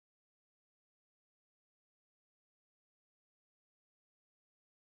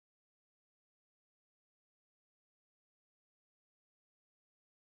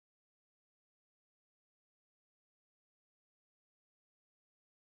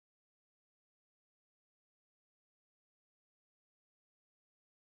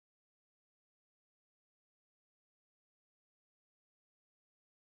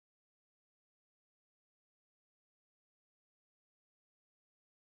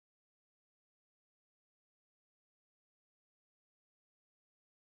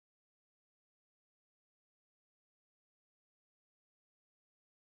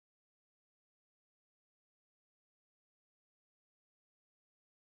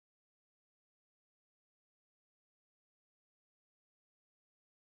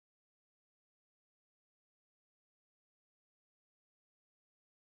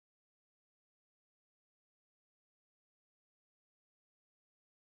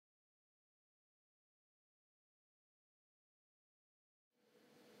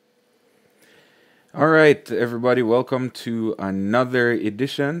All right, everybody, welcome to another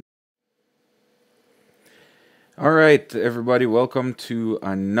edition. All right, everybody, welcome to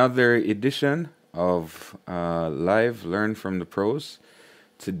another edition of Live Learn from the Pros.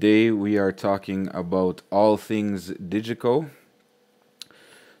 Today we are talking about all things Digico.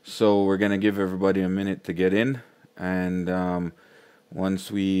 So we're going to give everybody a minute to get in. And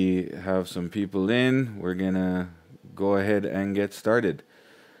once we have some people in, we're going to go ahead and get started.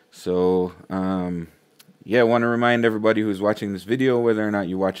 So, yeah, I want to remind everybody who's watching this video, whether or not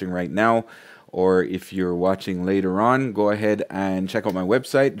you're watching right now or if you're watching later on, go ahead and check out my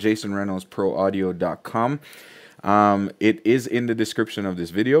website, jasonreynoldsproaudio.com. It is in the description of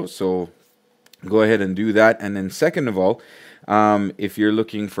this video, so go ahead and do that. And then second of all, if you're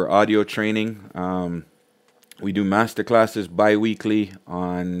looking for audio training, we do masterclasses bi-weekly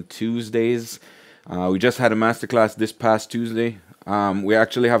on Tuesdays. We just had a masterclass this past Tuesday. We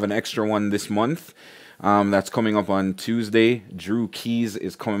actually have an extra one this month. That's coming up on Tuesday. Drew Keys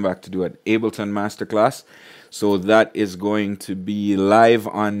is coming back to do an Ableton masterclass. So that is going to be live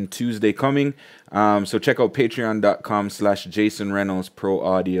on Tuesday coming. So check out patreon.com/Jason Reynolds Pro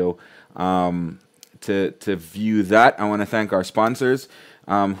Audio to view that. I want to thank our sponsors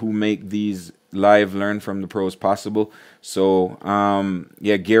who make these live Learn from the Pros possible. So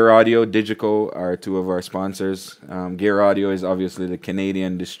yeah, Gear Audio, Digico are two of our sponsors. Gear Audio is obviously the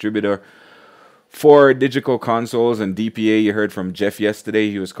Canadian distributor for Digico consoles and DPA. You heard from Jeff yesterday.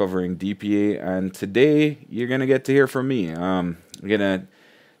 He was covering DPA. And today you're going to get to hear from me. I'm going to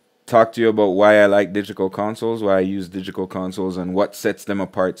talk to you about why I like Digico consoles, why I use Digico consoles, and what sets them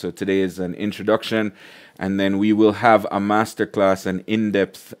apart. So today is an introduction, and then we will have a masterclass, an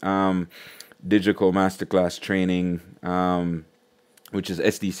in-depth Digico masterclass training, which is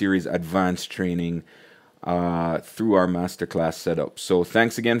SD Series Advanced Training through our masterclass setup. So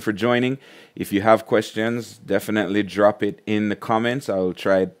thanks again for joining. If you have questions, definitely drop it in the comments. I will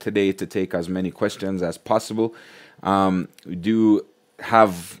try today to take as many questions as possible. We do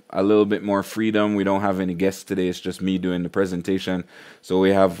have a little bit more freedom. We don't have any guests today. It's just me doing the presentation. So we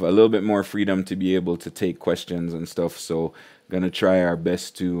have a little bit more freedom to be able to take questions and stuff. So gonna try our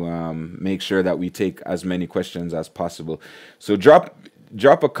best to make sure that we take as many questions as possible. So drop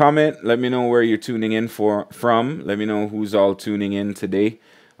a comment. Let me know where you're tuning in from. Let me know who's all tuning in today.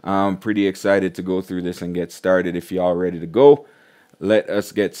 I'm pretty excited to go through this and get started. If you're all ready to go, let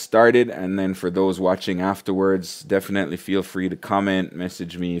us get started. And then for those watching afterwards, definitely feel free to comment,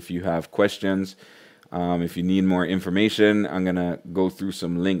 message me if you have questions. If you need more information, I'm gonna go through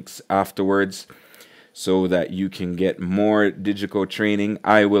some links afterwards so that you can get more Digico training.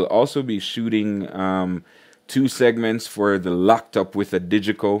 I will also be shooting 2 segments for the Locked Up with a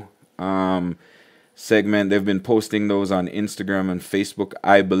Digico segment. They've been posting those on Instagram and Facebook.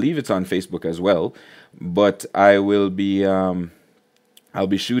 I believe it's on Facebook as well, but I will be I'll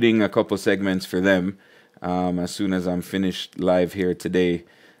be shooting a couple segments for them as soon as I'm finished live here today.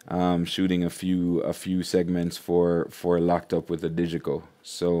 Shooting a few segments for Locked Up with a Digico.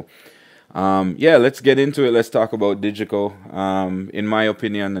 So yeah, let's get into it. Let's talk about Digico. In my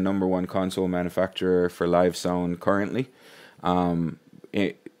opinion, the #1 console manufacturer for live sound currently.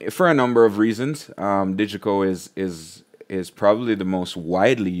 For a number of reasons, Digico is probably the most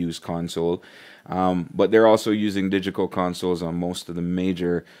widely used console, but they're also using Digico consoles on most of the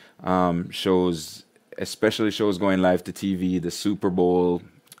major shows, especially shows going live to TV, the Super Bowl,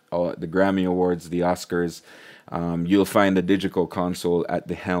 the Grammy Awards, the Oscars. You'll find a Digico console at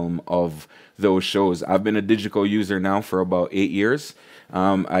the helm of those shows. I've been a Digico user now for about 8 years.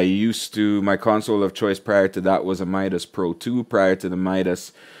 My console of choice prior to that was a Midas Pro 2. Prior to the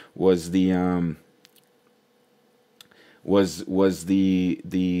Midas was the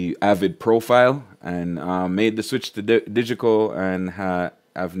the Avid Profile, and made the switch to Digico, and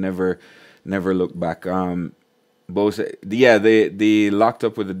I've never looked back. Both, yeah, the Locked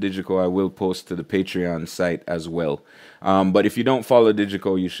Up with the Digico I will post to the Patreon site as well. But if you don't follow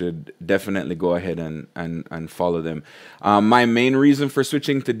Digico, you should definitely go ahead and follow them. My main reason for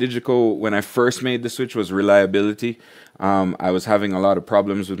switching to Digico when I first made the switch was reliability. I was having a lot of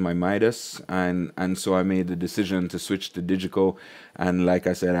problems with my Midas, and so I made the decision to switch to Digico. And like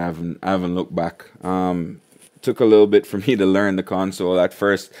I said, I haven't looked back. Took a little bit for me to learn the console at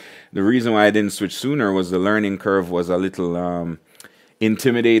first. The reason why I didn't switch sooner was the learning curve was a little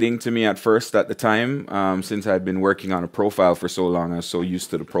intimidating to me at first at the time, since I'd been working on a profile for so long. I was so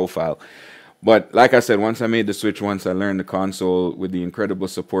used to the profile. But like I said, once I made the switch, once I learned the console, with the incredible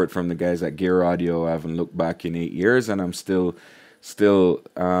support from the guys at Gear Audio, I haven't looked back in 8 years, and I'm still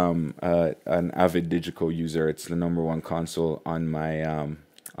an avid Digico user. It's the #1 console on my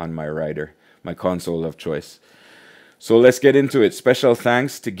rider. my console of choice. So let's get into it. Special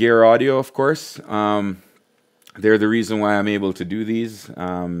thanks to Gear Audio, of course. They're the reason why I'm able to do these.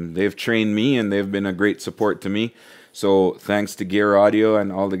 They've trained me and they've been a great support to me. So thanks to Gear Audio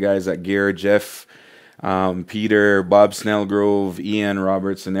and all the guys at Gear, Jeff, Peter, Bob Snellgrove, Ian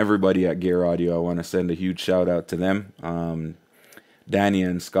Roberts, and everybody at Gear Audio. I want to send a huge shout out to them. Danny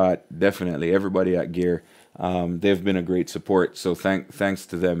and Scott, definitely. Everybody at Gear. They've been a great support. So thanks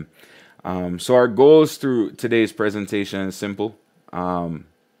to them. So our goals through today's presentation is simple.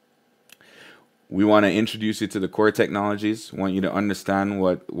 We want to introduce you to the core technologies. Want you to understand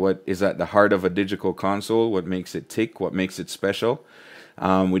what is at the heart of a Digico console, what makes it tick, what makes it special.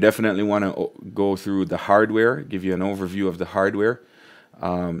 We definitely want to go through the hardware, give you an overview of the hardware,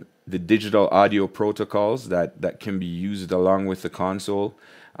 the digital audio protocols that can be used along with the console.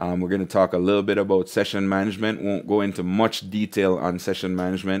 We're going to talk a little bit about session management. Won't go into much detail on session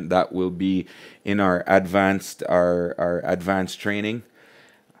management. That will be in our advanced training.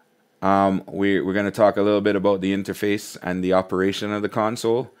 We're going to talk a little bit about the interface and the operation of the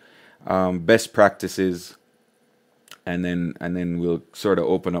console, best practices, and then we'll sort of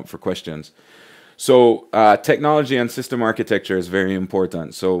open up for questions. So technology and system architecture is very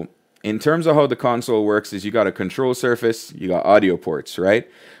important. So in terms of how the console works is you got a control surface, you got audio ports, right?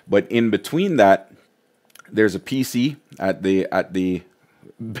 But in between that, there's a PC at the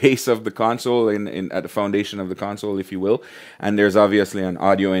base of the console, at the foundation of the console, if you will, and there's obviously an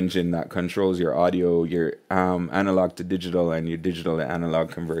audio engine that controls your audio, your analog to digital, and your digital to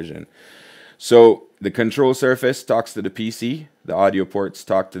analog conversion. So the control surface talks to the PC, the audio ports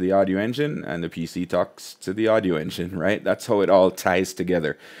talk to the audio engine, and the PC talks to the audio engine, right? That's how it all ties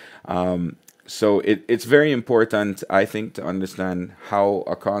together. So it's very important, I think, to understand how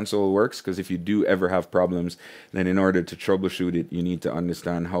a console works, because if you do ever have problems, then in order to troubleshoot it, you need to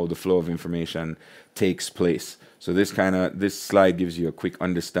understand how the flow of information takes place. So this slide gives you a quick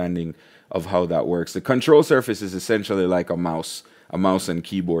understanding of how that works. The control surface is essentially like a mouse and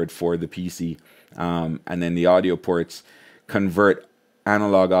keyboard for the PC, and then the audio ports convert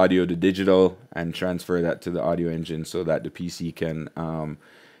analog audio to digital and transfer that to the audio engine so that the PC can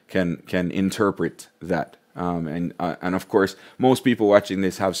interpret that. And of course, most people watching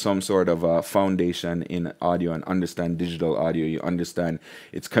this have some sort of a foundation in audio and understand digital audio. You understand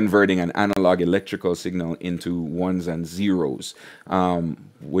it's converting an analog electrical signal into ones and zeros,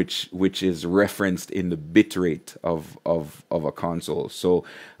 which is referenced in the bit rate of a console. So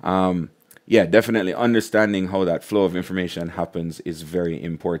yeah, definitely understanding how that flow of information happens is very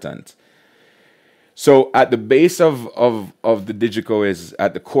important. So at the base of the Digico is,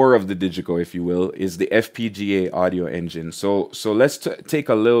 at the core of the Digico, if you will, is the FPGA audio engine. So let's take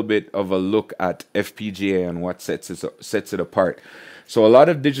a little bit of a look at FPGA and what sets it apart. So a lot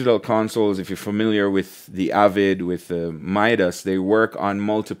of digital consoles, if you're familiar with the Avid, with the Midas, they work on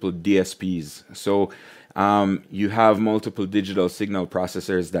multiple DSPs. So you have multiple digital signal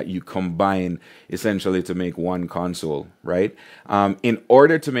processors that you combine essentially to make one console, right? In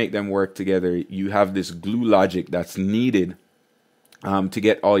order to make them work together, you have this glue logic that's needed to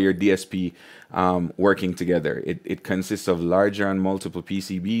get all your DSP working together. It consists of larger and multiple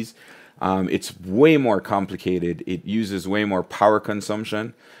PCBs. It's way more complicated. It uses way more power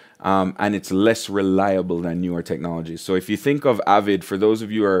consumption. And it's less reliable than newer technologies. So if you think of Avid, for those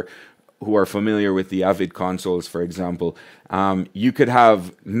of you who are familiar with the Avid consoles, for example, you could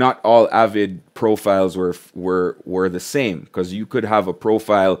have, not all Avid profiles were the same, because you could have a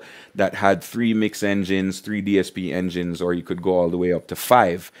profile that had 3 mix engines, 3 DSP engines, or you could go all the way up to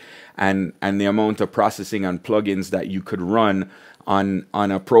 5. And the amount of processing and plugins that you could run on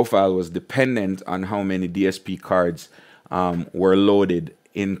a profile was dependent on how many DSP cards were loaded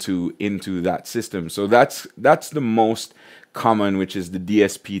into that system. So that's the most common, which is the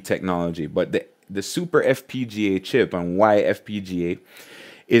DSP technology. But the Super FPGA chip, and why FPGA,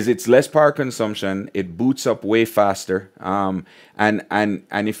 is it's less power consumption, it boots up way faster, and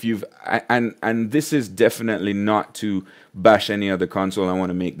if you've and this is definitely not to bash any other console. I want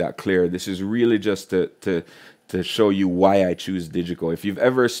to make that clear. This is really just to show you why I choose Digico. If you've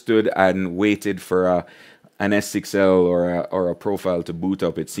ever stood and waited for an S6L or a profile to boot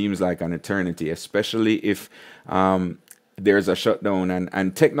up, it seems like an eternity, especially if there's a shutdown,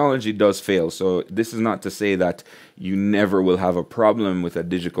 and technology does fail. So this is not to say that you never will have a problem with a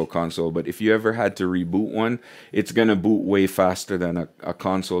Digico console, but if you ever had to reboot one, it's going to boot way faster than a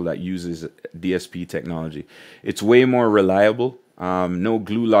console that uses DSP technology. It's way more reliable. No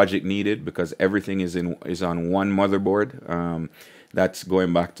glue logic needed, because everything is on one motherboard. That's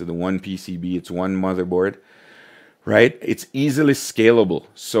going back to the one PCB. It's one motherboard. right? It's easily scalable.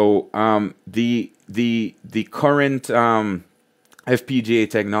 So the current FPGA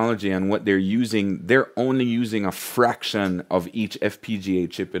technology and what they're only using a fraction of each FPGA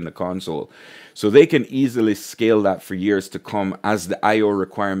chip in the console. So they can easily scale that for years to come as the I/O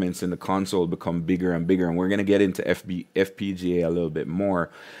requirements in the console become bigger and bigger. And we're going to get into FPGA a little bit more.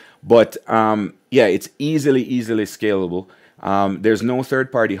 But yeah, it's easily scalable. There's no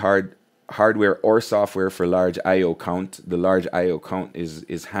third-party hardware or software for large I/O count. The large I/O count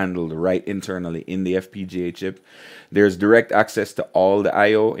is handled right internally in the FPGA chip. There's direct access to all the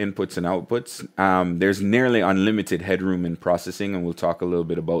I/O inputs and outputs. There's nearly unlimited headroom in processing, and we'll talk a little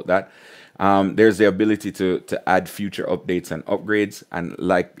bit about that. There's the ability to add future updates and upgrades, and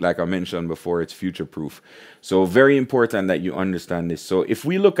like I mentioned before, it's future proof. So very important that you understand this. So if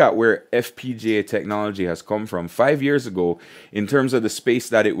we look at where FPGA technology has come from 5 years ago, in terms of the space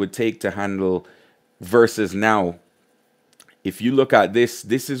that it would take to handle versus now, if you look at this,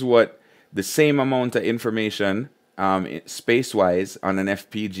 this is what the same amount of information space-wise on an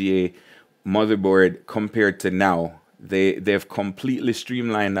FPGA motherboard compared to now. They've completely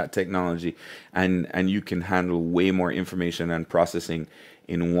streamlined that technology, and you can handle way more information and processing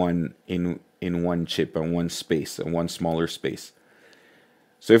in one chip and one space and one smaller space.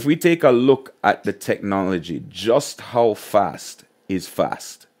 So if we take a look at the technology, just how fast is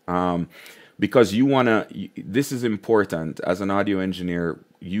fast, because this is important as an audio engineer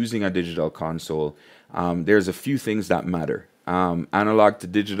using a digital console. There's a few things that matter. Analog to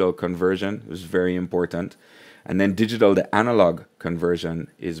digital conversion is very important. And then digital to analog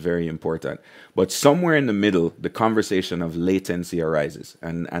conversion is very important. But somewhere in the middle, the conversation of latency arises.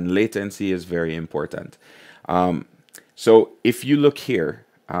 And latency is very important. So if you look here,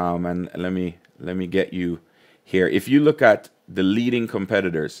 and let me get you here. If you look at the leading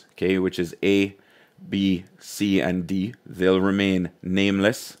competitors, okay, which is A, B, C, and D, they'll remain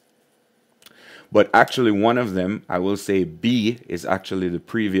nameless. But actually one of them, I will say B, is actually the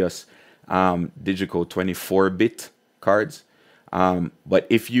previous Digico 24-bit cards. But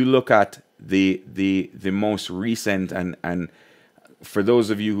if you look at the most recent, and for those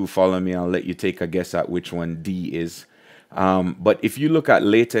of you who follow me, I'll let you take a guess at which one D is. But if you look at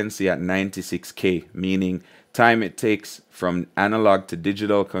latency at 96K, meaning time it takes from analog to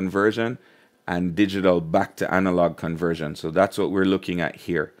digital conversion and digital back to analog conversion. So that's what we're looking at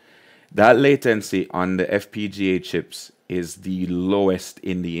here. That latency on the FPGA chips is the lowest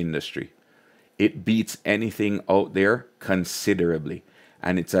in the industry. It beats anything out there considerably,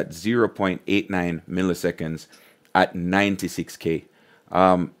 and it's at 0.89 milliseconds at 96K.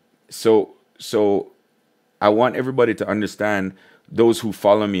 So I want everybody to understand, those who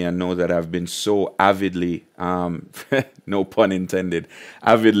follow me and know that I've been so avidly, no pun intended,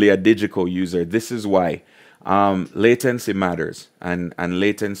 avidly a Digico user. This is why latency matters, and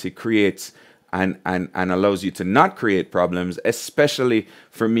latency creates and allows you to not create problems, especially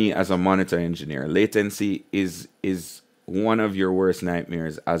for me as a monitor engineer. Latency is one of your worst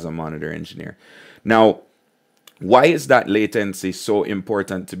nightmares as a monitor engineer. Now, why is that latency so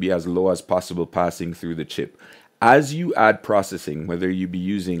important to be as low as possible passing through the chip? As you add processing, whether you be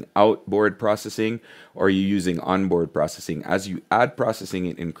using outboard processing or you're using onboard processing, as you add processing,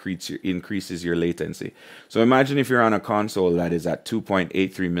 it increases your latency. So imagine if you're on a console that is at 2.83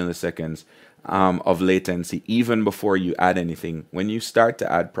 milliseconds of latency, even before you add anything. When you start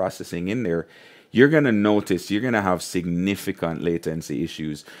to add processing in there, you're going to notice you're going to have significant latency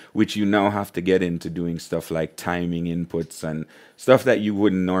issues, which you now have to get into doing stuff like timing inputs and stuff that you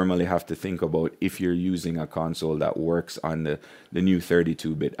wouldn't normally have to think about if you're using a console that works on the new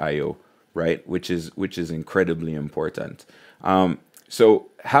 32-bit I/O, right? Which is incredibly important. So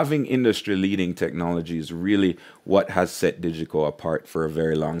having industry-leading technology is really what has set Digico apart for a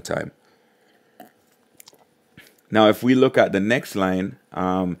very long time. Now, if we look at the next line,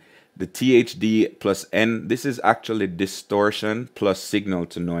 the THD plus N, this is actually distortion plus signal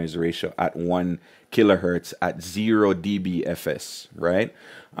to noise ratio at 1 kilohertz at 0 dBFS, right?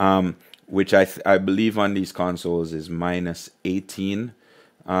 Which I believe on these consoles is minus 18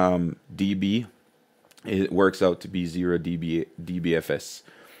 dB. It works out to be 0 dBFS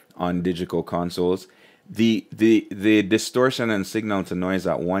on Digico consoles. The distortion and signal to noise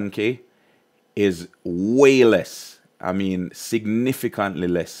at 1K is way less. I mean, significantly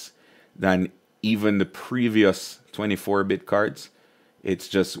less than even the previous 24-bit cards. It's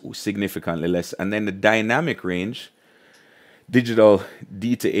just significantly less. And then the dynamic range, digital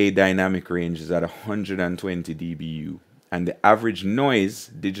D to A dynamic range is at 120 dBu. And the average noise,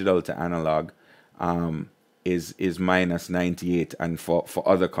 digital to analog, is minus 98, and for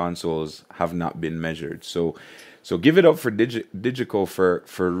other consoles have not been measured. So give it up for Digico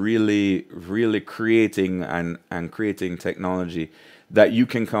for really creating and creating technology that you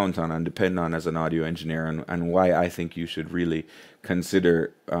can count on and depend on as an audio engineer, and why I think you should really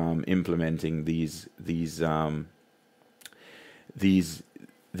consider implementing these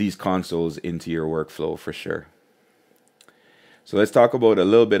consoles into your workflow for sure. So let's talk about a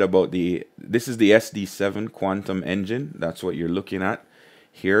little bit about this is the SD7 Quantum engine. That's what you're looking at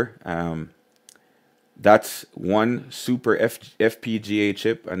here. That's one super FPGA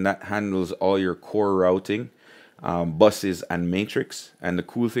chip, and that handles all your core routing, buses, and matrix. And the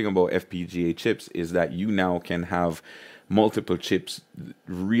cool thing about FPGA chips is that you now can have multiple chips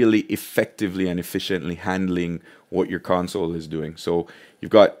really effectively and efficiently handling what your console is doing. So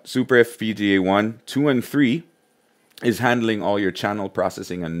you've got Super FPGA 1, 2, and 3 is handling all your channel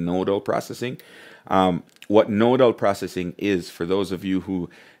processing and nodal processing. What nodal processing is, for those of you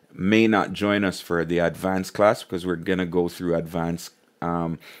who may not join us for the advanced class, because we're going to go through advanced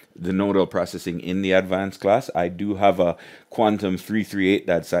the nodal processing in the advanced class. I do have a Quantum 338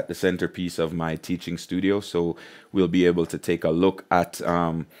 that's at the centerpiece of my teaching studio, so we'll be able to take a look at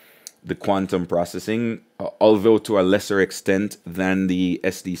the quantum processing, although to a lesser extent than the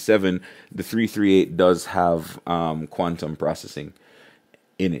SD7. The 338 does have quantum processing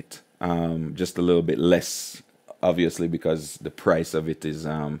in it, just a little bit less, obviously, because the price of it is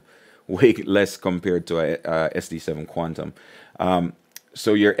way less compared to a SD7 Quantum.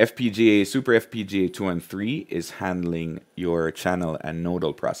 So your FPGA, Super FPGA 2 and 3 is handling your channel and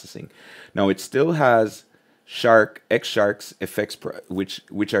nodal processing. Now it still has X-Shark's effects,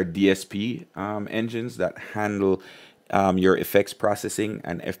 which are DSP engines that handle your effects processing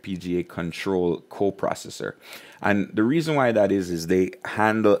and FPGA control coprocessor. And the reason why that is they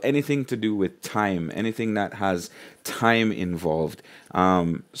handle anything to do with time, anything that has time involved,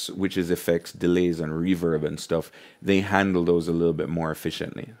 which is effects, delays, and reverb and stuff. They handle those a little bit more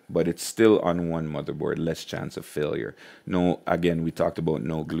efficiently, but it's still on one motherboard, less chance of failure. No, again, we talked about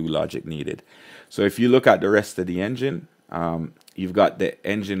no glue logic needed. So if you look at the rest of the engine, you've got the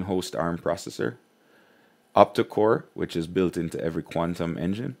engine host ARM processor, octa-core, which is built into every Quantum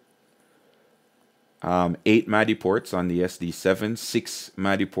engine, 8 MADI ports on the SD7, 6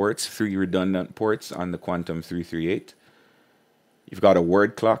 MADI ports, 3 redundant ports on the Quantum 338. You've got a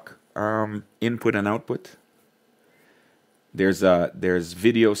word clock input and output. There's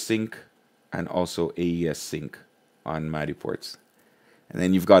video sync and also AES sync on MADI ports. And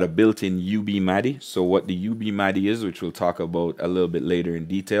then you've got a built-in UB MADI. So what the UB MADI is, which we'll talk about a little bit later in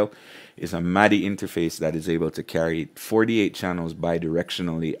detail, is a MADI interface that is able to carry 48 channels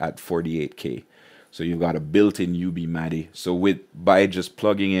bidirectionally at 48K. So you've got a built-in UB MADI. So by just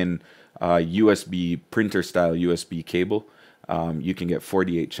plugging in USB printer style USB cable, you can get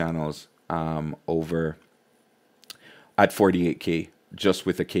 48 channels over at 48K just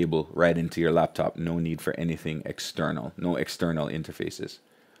with a cable right into your laptop. No need for anything external, no external interfaces.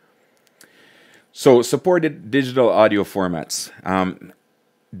 So supported digital audio formats.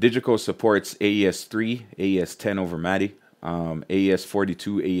 Digico supports AES3, AES10 over MADI,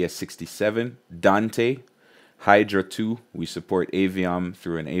 AES42, AES67, Dante, Hydra 2. We support Aviom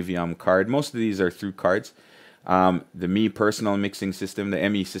through an Aviom card. Most of these are through cards. The Me personal mixing system, the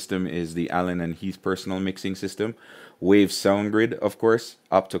ME system is the Allen and Heath personal mixing system. Wave Sound Grid, of course,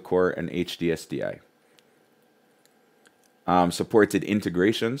 octa-core, and HDSDI. Supported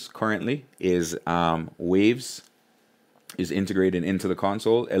integrations currently is Waves is integrated into the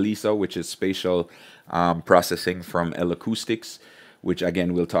console. ELISA, which is spatial processing from L-Acoustics, which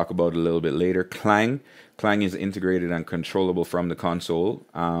again we'll talk about a little bit later. Clang is integrated and controllable from the console.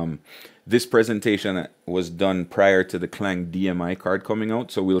 This presentation was done prior to the Clang DMI card coming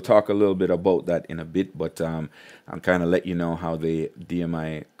out, so we'll talk a little bit about that in a bit, but I'll kind of let you know how the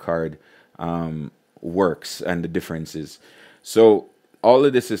DMI card works and the differences. So all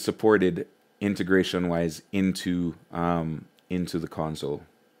of this is supported integration-wise into the console.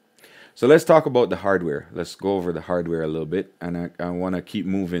 So let's talk about the hardware. Let's go over the hardware a little bit, and I want to keep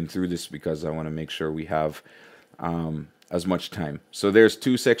moving through this because I want to make sure we have as much time. So there's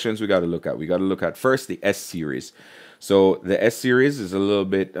two sections we got to look at. We got to look at first the S series. So the S series is a little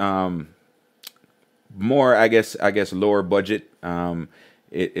bit more, I guess lower budget.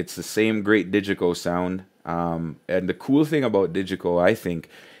 It's the same great Digico sound. And the cool thing about Digico, I think,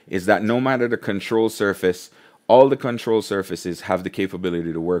 is that no matter the control surface, all the control surfaces have the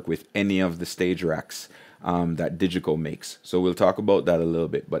capability to work with any of the stage racks that Digico makes. So we'll talk about that a little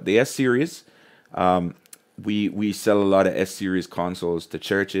bit. But the S series, we sell a lot of S series consoles to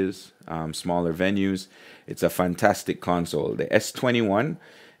churches, smaller venues. It's a fantastic console. The S21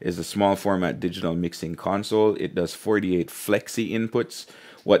 is a small format digital mixing console. It does 48 flexi inputs.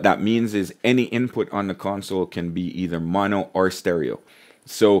 What that means is any input on the console can be either mono or stereo.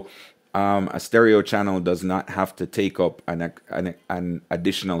 So a stereo channel does not have to take up an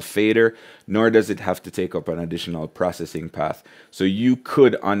additional fader, nor does it have to take up an additional processing path. So you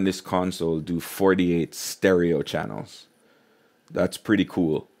could, on this console, do 48 stereo channels. That's pretty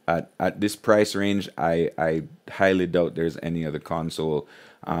cool. At this price range, I highly doubt there's any other console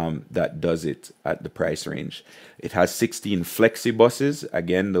that does it at the price range. It has 16 flexi buses.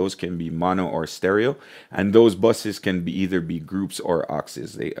 Again, those can be mono or stereo, and those buses can be either be groups or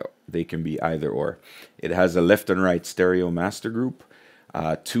auxes. They can be either or. It has a left and right stereo master group,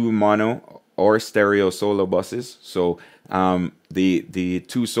 2 mono or stereo solo buses. So the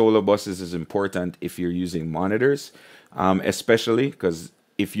 2 solo buses is important if you're using monitors, especially because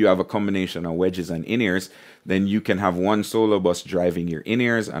if you have a combination of wedges and in-ears, then you can have 1 solo bus driving your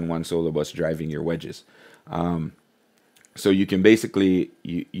in-ears and 1 solo bus driving your wedges. So you can basically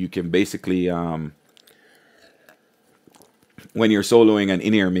when you're soloing an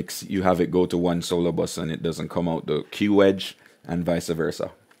in-ear mix, you have it go to 1 solo bus and it doesn't come out the Q wedge, and vice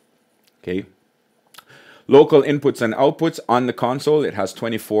versa. Okay. Local inputs and outputs on the console. It has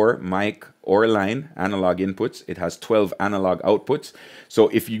 24 mic or line analog inputs. It has 12 analog outputs. So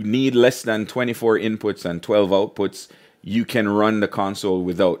if you need less than 24 inputs and 12 outputs, you can run the console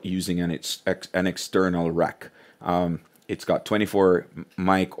without using an external rack. It's got 24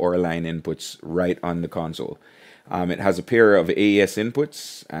 mic or line inputs right on the console. It has a pair of AES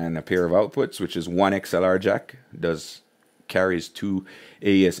inputs and a pair of outputs, which is 1 XLR jack. Carries 2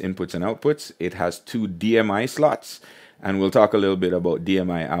 AES inputs and outputs. It has 2 DMI slots, and we'll talk a little bit about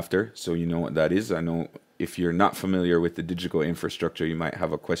DMI after, so you know what that is. I know if you're not familiar with the Digico infrastructure, you might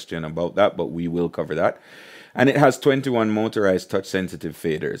have a question about that, but we will cover that. And it has 21 motorized touch-sensitive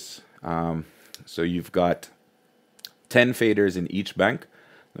faders. So you've got 10 faders in each bank.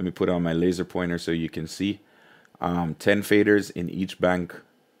 Let me put on my laser pointer so you can see. 10 faders in each bank,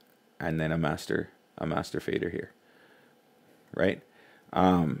 and then a master fader here. Right,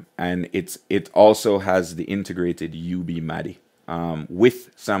 and it also has the integrated UB MADI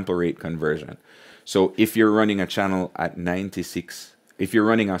with sample rate conversion. So if you're running a channel at 96, if you're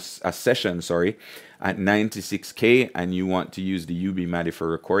running a session, sorry, at 96K and you want to use the UB MADI for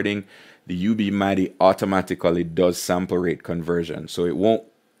recording, the UB MADI automatically does sample rate conversion. So it won't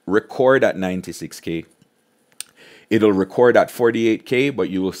record at 96K. It'll record at 48K, but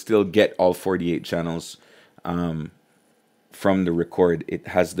you will still get all 48 channels from the record. It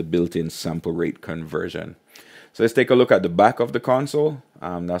has the built-in sample rate conversion. So let's take a look at the back of the console.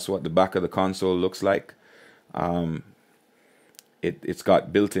 That's what the back of the console looks like. It's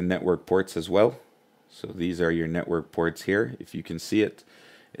got built-in network ports as well. So these are your network ports here, if you can see it.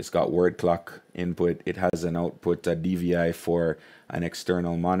 It's got word clock input. It has an output, a DVI for an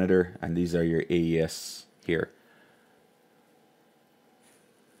external monitor, and these are your AES here.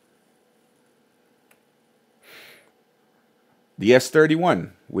 The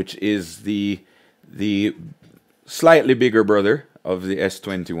S31, which is the slightly bigger brother of the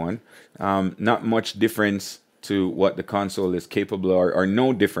S21. Not much difference to what the console is capable of, or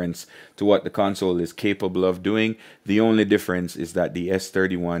no difference to what the console is capable of doing. The only difference is that the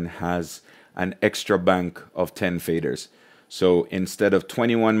S31 has an extra bank of 10 faders. So instead of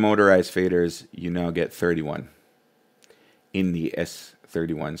 21 motorized faders, you now get 31 in the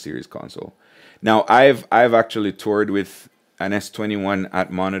S31 series console. Now I've actually toured with an S21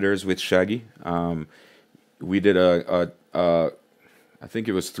 at monitors with Shaggy. We did I think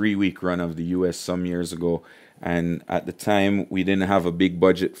it was 3-week run of the US some years ago, and at the time we didn't have a big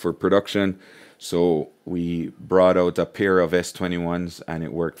budget for production, so we brought out a pair of S21s and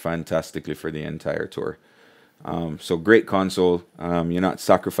it worked fantastically for the entire tour. So great console. You're not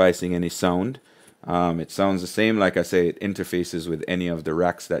sacrificing any sound. It sounds the same. Like I say, it interfaces with any of the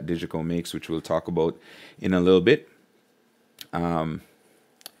racks that Digico makes, which we'll talk about in a little bit.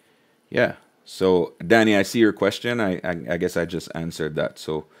 Yeah. So Danny, I see your question. I guess I just answered that.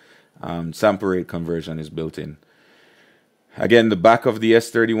 So sample rate conversion is built in. Again, the back of the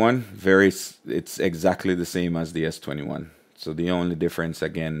S31, it's exactly the same as the S21. So the only difference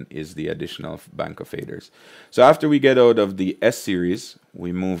again is the additional bank of faders. So after we get out of the S series,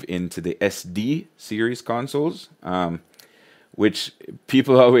 we move into the SD series consoles, which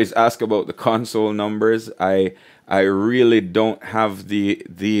people always ask about the console numbers. I really don't have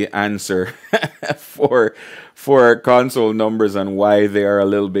the answer for for console numbers and why they are a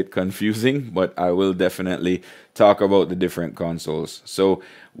little bit confusing, but I will definitely talk about the different consoles. So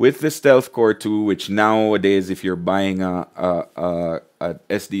with the Stealth Core 2, which nowadays, if you're buying a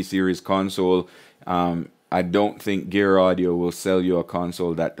SD series console, I don't think Gear Audio will sell you a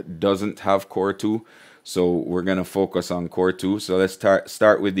console that doesn't have Core 2. So we're gonna focus on Core 2. So let's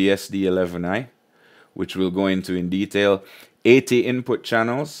start with the SD11i, which we'll go into in detail. 80 input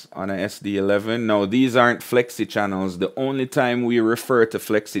channels on a SD11. Now, these aren't flexi channels. The only time we refer to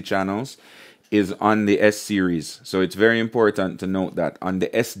flexi channels is on the S series. So it's very important to note that on the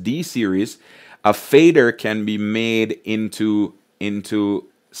SD series, a fader can be made into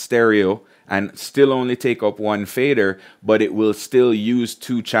stereo and still only take up one fader, but it will still use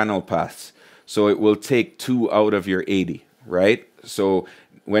two channel paths. So it will take two out of your 80, right? So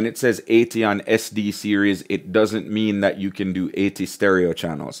when it says 80 on SD series, it doesn't mean that you can do 80 stereo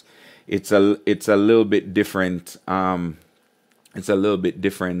channels. It's a little bit different. It's a little bit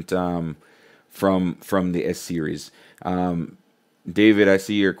different from the S series. David, I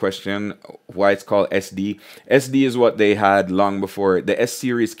see your question. Why it's called SD? SD is what they had long before. The S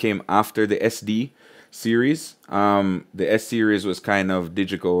series came after the SD series. The S series was kind of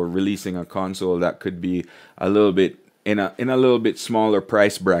Digico releasing a console that could be a little bit in a little bit smaller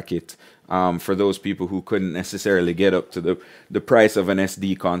price bracket, for those people who couldn't necessarily get up to the price of an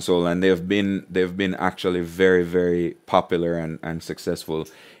SD console, and they've been actually very, very popular and successful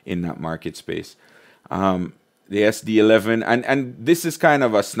in that market space. The SD11, and this is kind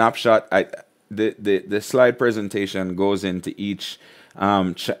of a snapshot. The slide presentation goes into each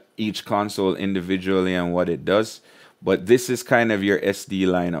console individually and what it does, but this is kind of your SD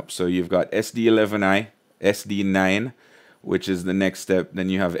lineup. So you've got SD11i, SD9, which is the next step. Then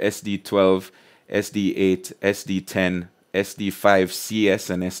you have SD12, SD8, SD10, SD5 CS,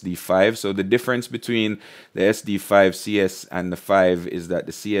 and SD5. So the difference between the SD5 CS and the 5 is that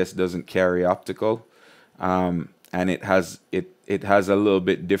the CS doesn't carry optical, and it has a little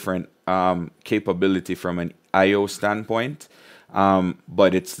bit different capability from an I/O standpoint,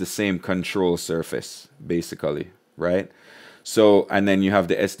 but it's the same control surface basically, right? So, and then you have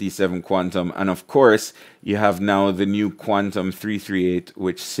the SD7 Quantum, and of course you have now the new Quantum 338,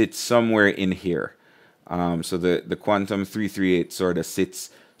 which sits somewhere in here. So the Quantum 338 sort of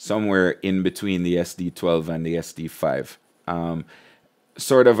sits somewhere in between the SD12 and the SD5.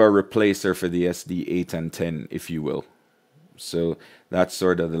 Sort of a replacer for the SD8 and 10, if you will. So that's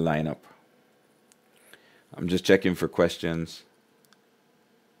sort of the lineup. I'm just checking for questions.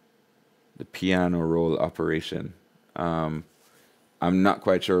 The piano roll operation. I'm not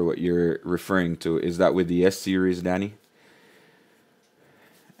quite sure what you're referring to. Is that with the S series, Danny?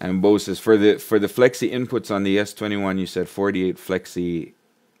 And Bo says for the flexi inputs on the S21, you said 48 flexi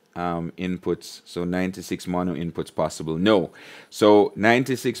inputs, so 96 mono inputs possible. No, so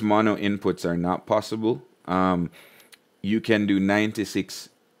 96 mono inputs are not possible. You can do 96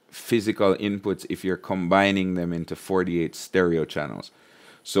 physical inputs if you're combining them into 48 stereo channels.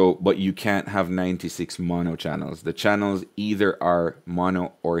 So, but you can't have 96 mono channels. The channels either are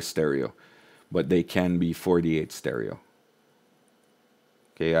mono or stereo, but they can be 48 stereo.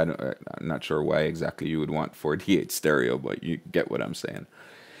 Okay, I'm not sure why exactly you would want 48 stereo, but you get what I'm saying.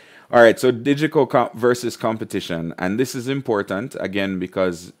 All right, so Digico versus competition, and this is important again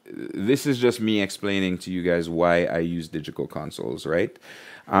because this is just me explaining to you guys why I use Digico consoles, right?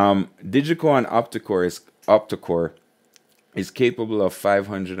 Digico and Opticore is capable of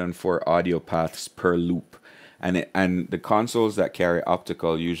 504 audio paths per loop, and the consoles that carry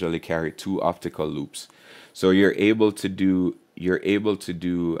optical usually carry 2 optical loops. So you're able to do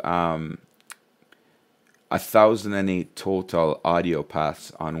 1,008 total audio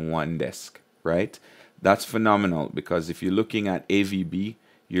paths on one desk, right? That's phenomenal because if you're looking at AVB,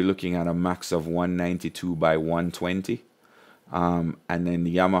 you're looking at a max of 192 by 120. And then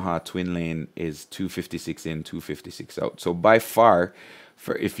the Yamaha twin lane is 256 in, 256 out. So by far,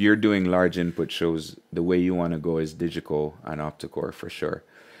 for if you're doing large input shows, the way you want to go is Digico and Opticore for sure.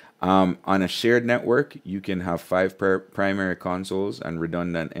 On a shared network, you can have 5 primary consoles and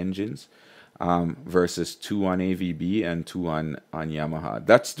redundant engines, versus 2 on AVB and 2 on Yamaha.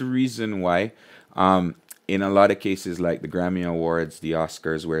 That's the reason why in a lot of cases like the Grammy Awards, the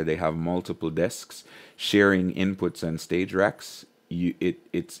Oscars, where they have multiple desks sharing inputs and stage racks,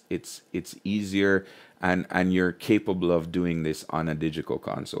 it's easier and you're capable of doing this on a Digico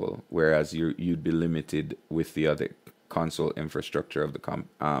console, whereas you'd be limited with the other console infrastructure of the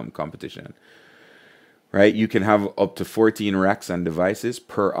competition. right? You can have up to 14 racks and devices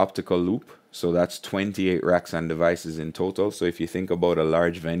per optical loop. So that's 28 racks and devices in total. So if you think about a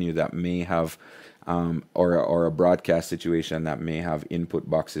large venue that may have, or a broadcast situation that may have input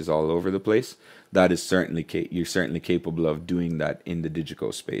boxes all over the place, that is certainly you're certainly capable of doing that in the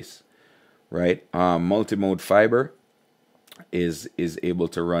Digico space, right? Multimode fiber is able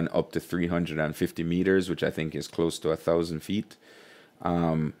to run up to 350 meters, which I think is close to 1,000 feet.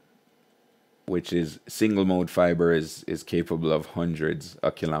 Which is single mode fiber is capable of hundreds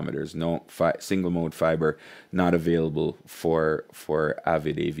of kilometers. No, single mode fiber not available for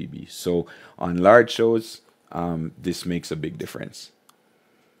Avid AVB. So on large shows, this makes a big difference.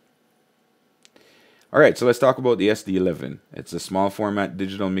 All right, so let's talk about the SD11. It's a small format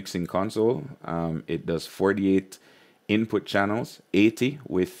digital mixing console. It does 48 input channels, 80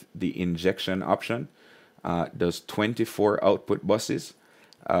 with the injection option. Does 24 output buses.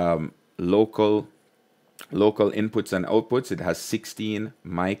 Local inputs and outputs. It has 16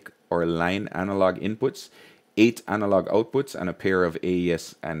 mic or line analog inputs, 8 analog outputs, and a pair of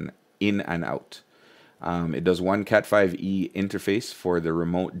AES and in and out. It does one Cat5e interface for the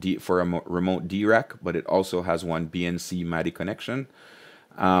remote remote DRAC, but it also has one BNC MADI connection.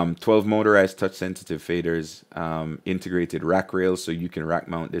 12 motorized touch sensitive faders, integrated rack rails, so you can rack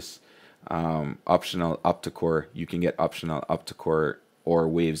mount this. Optional optocore. You can get optional optocore or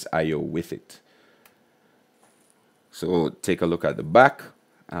Waves IO with it. So take a look at the back.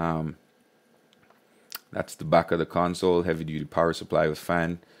 That's the back of the console. Heavy duty power supply with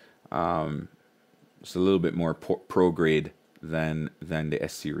fan. It's a little bit more pro grade than the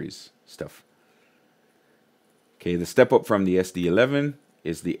S series stuff. Okay, the step up from the SD11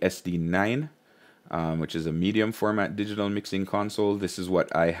 is the SD9, which is a medium format digital mixing console. This is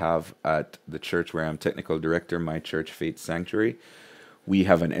what I have at the church where I'm technical director, my church, Faith Sanctuary. We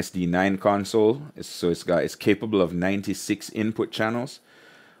have an SD9 console, so it's capable of 96 input channels,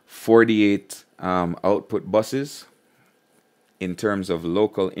 48 output buses. In terms of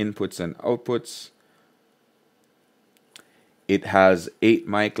local inputs and outputs, it has 8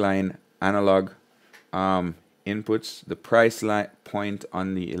 mic line analog inputs. The price point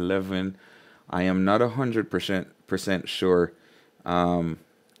on the 11, I am not 100% sure. I'm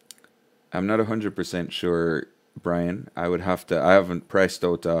not 100% sure, Brian. I haven't priced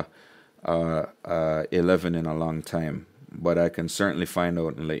out a 11 in a long time, but I can certainly find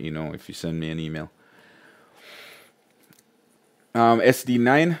out and let you know if you send me an email.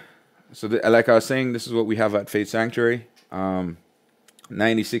 SD9. So like I was saying, this is what we have at Faith Sanctuary.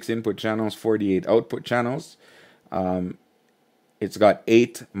 96 input channels, 48 output channels. It's got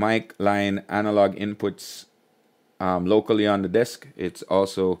 8 mic line analog inputs locally on the desk. It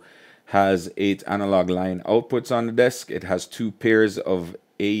also has 8 analog line outputs on the desk. It has 2 pairs of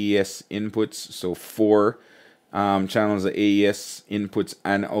AES inputs, so 4 channels of AES inputs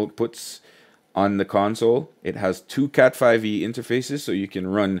and outputs on the console. It has 2 Cat5e interfaces, so you can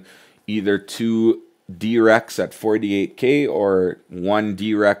run either 2 DRACs at 48K or 1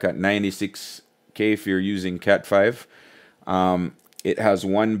 DRAC at 96K if you're using Cat5. It has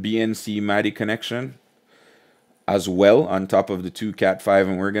 1 BNC MADI connection as well on top of the 2 Cat5,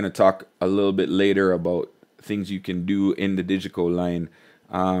 and we're going to talk a little bit later about things you can do in the Digico line.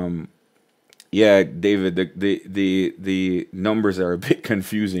 Yeah, David, the numbers are a bit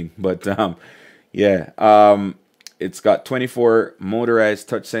confusing, but it's got 24 motorized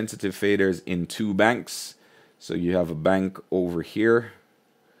touch sensitive faders in 2 banks. So you have a bank over here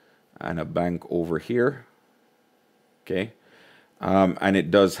and a bank over here. Okay. And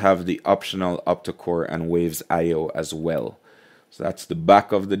it does have the optional optocore and Waves IO as well. So that's the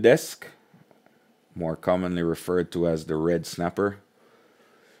back of the desk, more commonly referred to as the red snapper.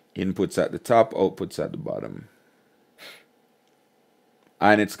 Inputs at the top, outputs at the bottom.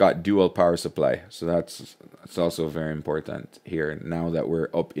 And it's got dual power supply. So that's also very important here. Now that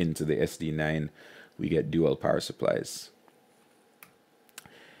we're up into the SD9, we get dual power supplies.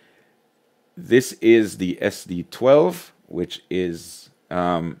 This is the SD12, which is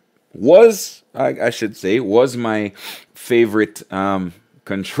was my favorite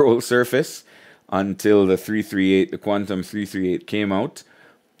control surface until the 338, the Quantum 338 came out.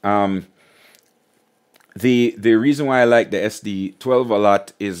 The reason why I like the SD12 a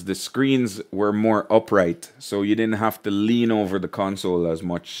lot is the screens were more upright, so you didn't have to lean over the console as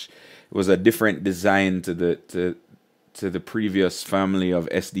much. It was a different design to the previous family of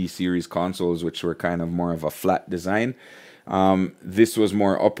SD series consoles, which were kind of more of a flat design. This was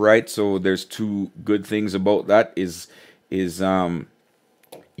more upright, so there's 2 good things about that. Is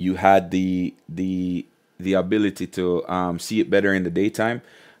you had the ability to see it better in the daytime.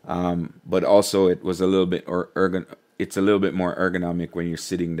 But also it was a little bit it's a little bit more ergonomic when you're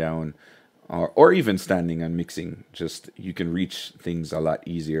sitting down or even standing and mixing. Just you can reach things a lot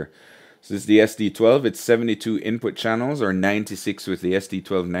easier. So this is the SD12. It's 72 input channels or 96 with the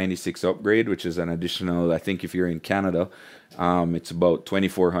SD12 96 upgrade, which is an additional, I think if you're in Canada, it's about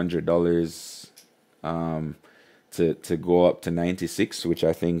 $2,400 to go up to 96, which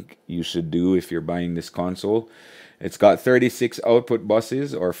I think you should do if you're buying this console. It's got 36 output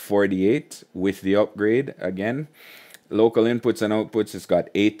buses or 48 with the upgrade again. Local inputs and outputs, it's got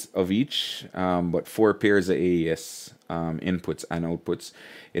 8 of each, but 4 pairs of AES inputs and outputs.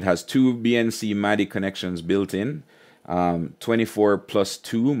 It has 2 BNC MADI connections built in, 24 plus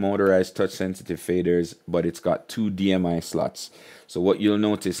 2 motorized touch sensitive faders, but it's got 2 DMI slots. So what you'll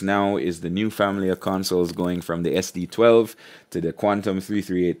notice now is the new family of consoles going from the SD12 to the Quantum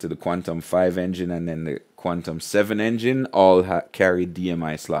 338 to the Quantum 5 engine and then the Quantum 7 engine all carry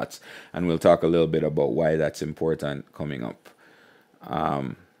DMI slots. And we'll talk a little bit about why that's important coming up.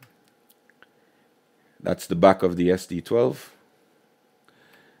 That's the back of the SD12.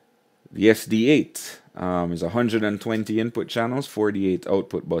 The SD8 is 120 input channels, 48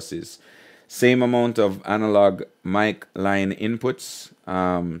 output buses. Same amount of analog mic line inputs,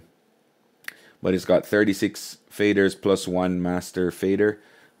 but it's got 36 faders plus 1 master fader,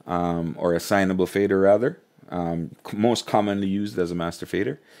 or assignable fader rather, most commonly used as a master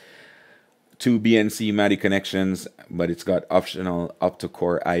fader. 2 BNC MADI connections, but it's got optional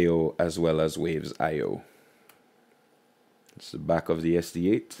optocore I/O as well as Waves I/O. It's the back of the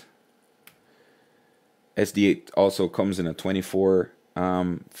SD8. SD8 also comes in a 24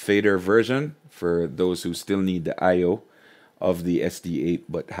 fader version for those who still need the I/O of the SD8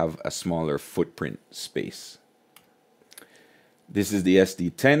 but have a smaller footprint space. This is the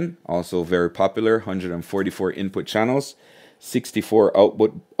SD10, also very popular, 144 input channels, 64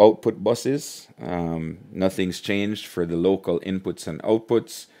 output buses. Nothing's changed for the local inputs and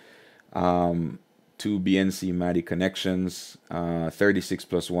outputs. 2 BNC MADI connections, 36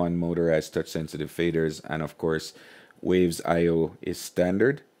 plus 1 motorized touch sensitive faders, and of course Waves I/O is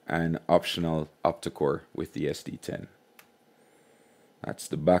standard and optional optocore with the SD10. That's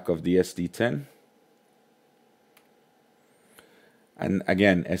the back of the SD10. And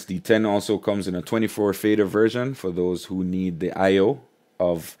again, SD10 also comes in a 24 fader version for those who need the I/O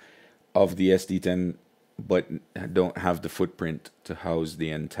of the SD10 but don't have the footprint to house the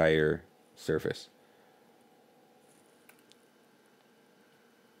entire surface.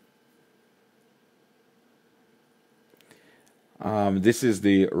 This is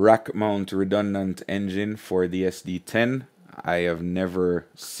the rack mount redundant engine for the SD10. I have never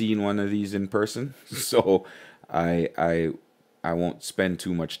seen one of these in person, so I won't spend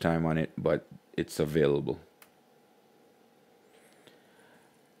too much time on it, but it's available.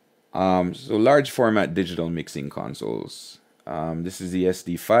 So large format digital mixing consoles. This is the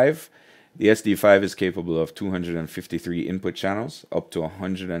SD5. The SD5 is capable of 253 input channels, up to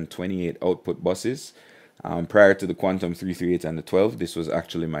 128 output buses. Prior to the Quantum 338 and the 12, this was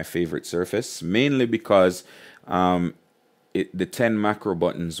actually my favorite surface, mainly because the 10 macro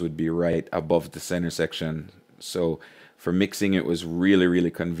buttons would be right above the center section. So for mixing, it was really,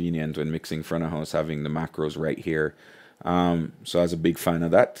 really convenient when mixing front of house, having the macros right here. So I was a big fan of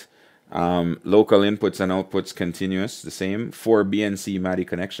that. Local inputs and outputs continuous, the same. 4 BNC MADI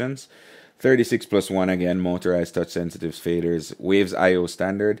connections. 36 plus 1 again, motorized touch sensitive faders. Waves I/O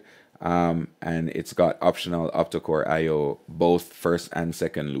standard. And it's got optional optocore I/O, both first and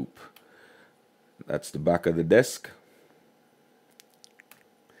second loop. That's the back of the desk.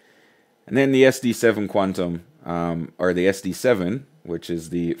 And then the SD7 Quantum, or the SD7, which is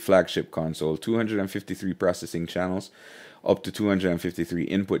the flagship console, 253 processing channels, up to 253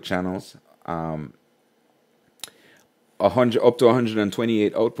 input channels, up to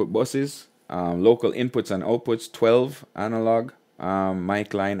 128 output buses, local inputs and outputs, 12 analog,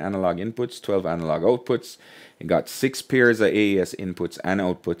 mic line analog inputs, 12 analog outputs. It got 6 pairs of AES inputs and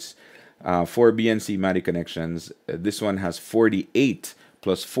outputs, 4 BNC MADI connections. This one has 48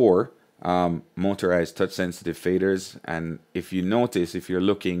 plus 4 motorized touch sensitive faders. And if you notice, if you're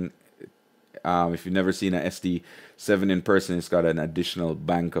looking, if you've never seen an SD7 in person, it's got an additional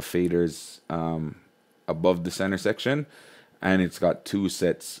bank of faders above the center section, and it's got 2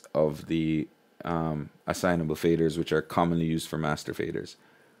 sets of the assignable faders, which are commonly used for master faders.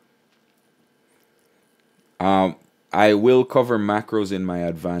 I will cover macros in my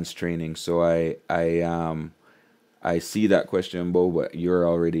advanced training, so I see that question, Bo, but you're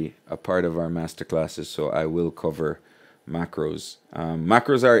already a part of our master classes, so I will cover macros.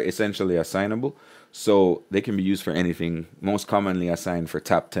 Macros are essentially assignable, so they can be used for anything. Most commonly assigned for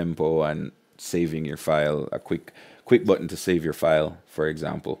tap tempo and saving your file, a quick button to save your file, for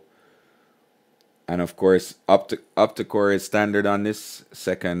example. And of course, octa-core is standard on this.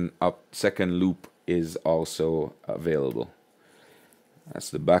 Second loop is also available. That's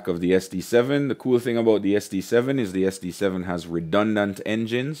the back of the SD7. The cool thing about the SD7 is the SD7 has redundant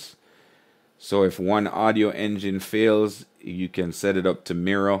engines. So if one audio engine fails, you can set it up to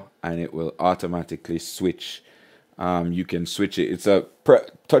mirror and it will automatically switch. You can switch it. It's a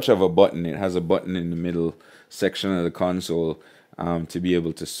touch of a button. It has a button in the middle section of the console to be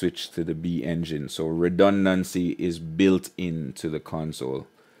able to switch to the B engine. So redundancy is built into the console,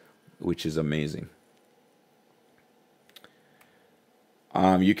 which is amazing.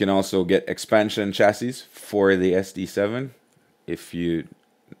 You can also get expansion chassis for the SD7 if you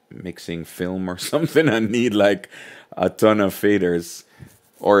mixing film or something and need like a ton of faders,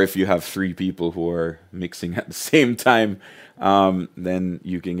 or if you have 3 people who are mixing at the same time, then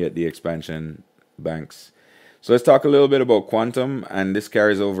you can get the expansion banks. So let's talk a little bit about Quantum, and this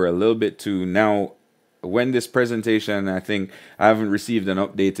carries over a little bit to now. When this presentation, I think I haven't received an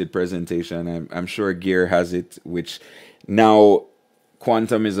updated presentation. I'm sure Gear has it, which now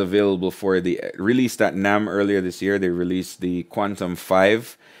Quantum is available for the released at NAMM earlier this year. They released the Quantum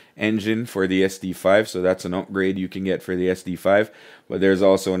 5 engine for the SD5, so that's an upgrade you can get for the SD5. But there's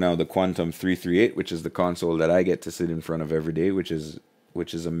also now the Quantum 338, which is the console that I get to sit in front of every day, which is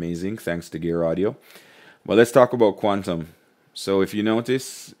amazing, thanks to Gear Audio. But let's talk about Quantum. So if you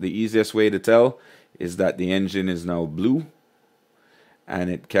notice, the easiest way to tell is that the engine is now blue, and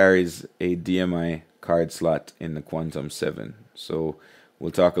it carries a DMI card slot in the Quantum 7. So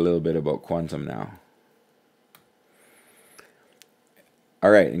we'll talk a little bit about Quantum now. All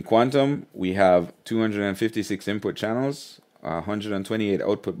right, in Quantum, we have 256 input channels, 128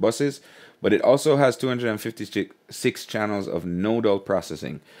 output buses, but it also has 256 channels of nodal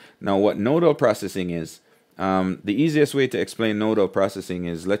processing. Now, what nodal processing is, the easiest way to explain nodal processing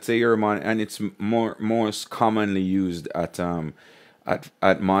is, let's say you're and it's most commonly used at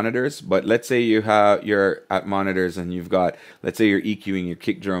monitors, but let's say you're at monitors and you've got, let's say you're EQing your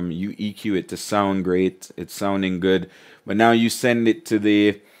kick drum, you EQ it to sound great, it's sounding good, but now you send it to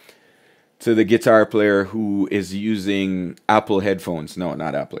the guitar player who is using Apple headphones. No,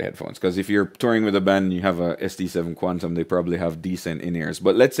 not Apple headphones, because if you're touring with a band and you have a SD7 Quantum, they probably have decent in-ears.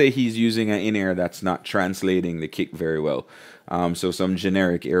 But let's say he's using an in-ear that's not translating the kick very well, so some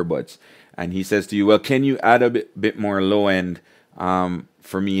generic earbuds, and he says to you, well, can you add a bit more low end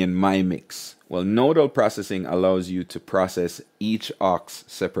for me in my mix? Well, nodal processing allows you to process each aux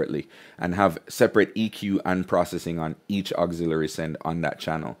separately and have separate EQ and processing on each auxiliary send on that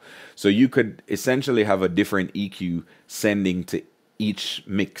channel. So you could essentially have a different EQ sending to each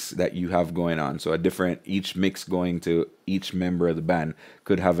mix that you have going on. So each mix going to each member of the band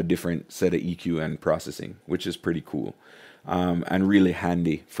could have a different set of EQ and processing, which is pretty cool and really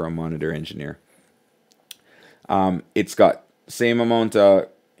handy for a monitor engineer. It's got same amount of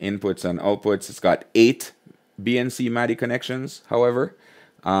inputs and outputs. It's got 8 BNC MADI connections, however,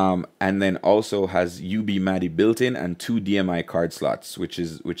 and then also has UB MADI built in and 2 DMI card slots, which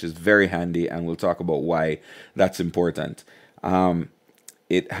is very handy, and we'll talk about why that's important.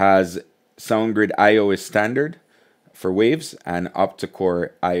 It has SoundGrid I/O is standard for waves, and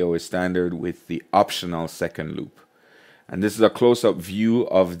octa-core I/O is standard with the optional second loop. And this is a close-up view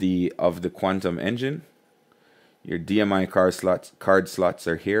of the Quantum engine. Your DMI card slots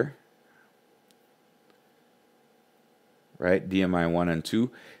are here, right? DMI 1 and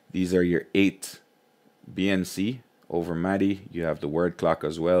 2. These are your 8 BNC over MADI. You have the word clock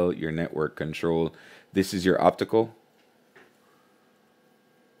as well, your network control. This is your optical,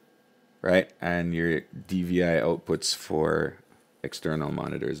 right? And your DVI outputs for external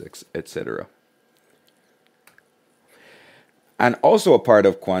monitors, etc. And also a part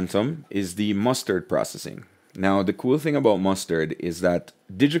of Quantum is the mustard processing. Now, the cool thing about mustard is that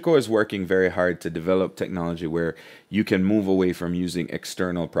Digico is working very hard to develop technology where you can move away from using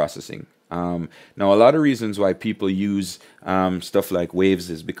external processing. Now, a lot of reasons why people use stuff like waves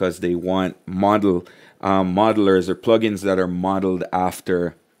is because they want modelers or plugins that are modeled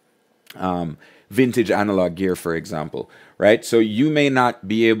after vintage analog gear, for example, right? So you may not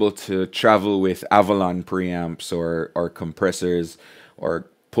be able to travel with Avalon preamps or compressors or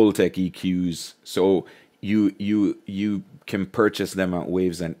Pultec EQs. So you can purchase them at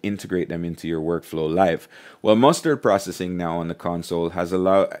Waves and integrate them into your workflow live. Well, mustard processing now on the console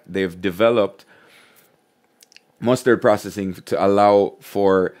they've developed mustard processing to allow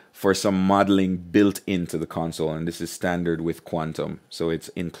for for some modeling built into the console, and this is standard with Quantum. So it's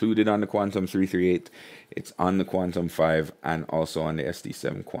included on the Quantum 338, it's on the Quantum 5, and also on the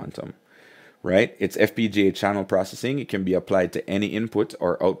SD7 Quantum. Right? It's FPGA channel processing. It can be applied to any input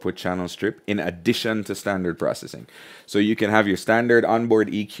or output channel strip in addition to standard processing. So you can have your standard onboard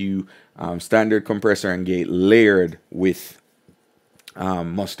EQ, standard compressor and gate layered with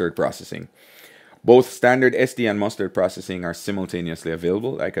mustard processing. Both standard SD and mustard processing are simultaneously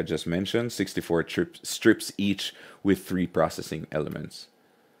available, like I just mentioned, 64 strips each with 3 processing elements.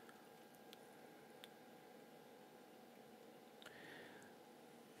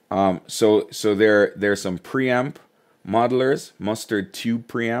 So there's some preamp modelers, mustard tube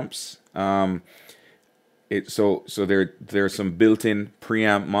preamps. So there's some built-in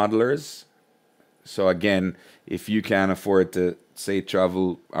preamp modelers. So again, if you can afford to say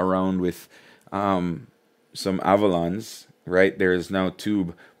travel around with some Avalons, right? There is now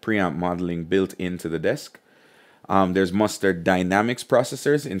tube preamp modeling built into the desk. There's mustard dynamics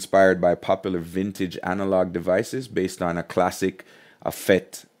processors inspired by popular vintage analog devices based on a classic, a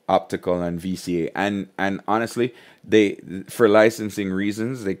FET, optical, and VCA. And honestly, for licensing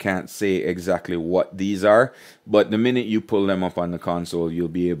reasons, they can't say exactly what these are. But the minute you pull them up on the console, you'll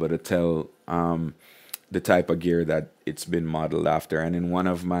be able to tell the type of gear that it's been modeled after. And in one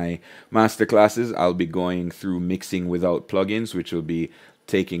of my master classes, I'll be going through mixing without plugins, which will be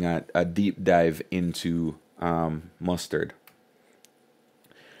taking a deep dive into mustard.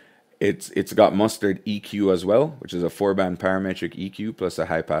 It's got mustard EQ as well, which is a 4-band parametric EQ plus a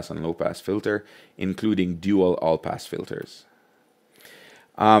high pass and low pass filter, including dual all pass filters.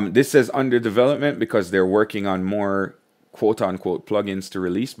 This says under development because they're working on more quote unquote plugins to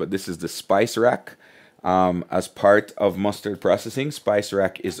release, but this is the Spice Rack. As part of mustard processing, Spice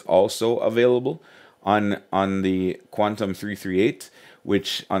Rack is also available on the Quantum 338,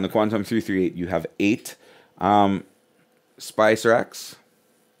 which on the Quantum 338 you have 8 Spice Racks.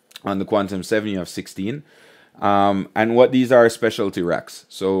 On the Quantum 7 you have 16. And what these are specialty racks.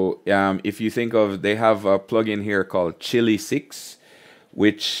 So if you think of, they have a plugin here called Chili 6,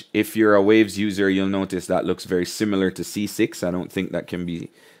 which if you're a Waves user, you'll notice that looks very similar to C6. I don't think that can be,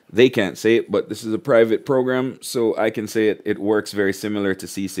 they can't say it, but this is a private program, so I can say it. It works very similar to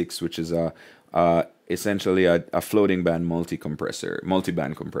C6, which is essentially a floating band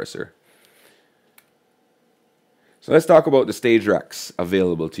multi-band compressor. So let's talk about the stage racks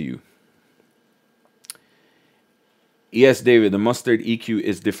available to you. Yes, David, the mustard EQ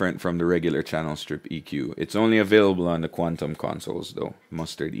is different from the regular channel strip EQ. It's only available on the Quantum consoles, though,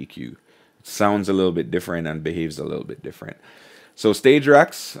 mustard EQ. It sounds a little bit different and behaves a little bit different. So stage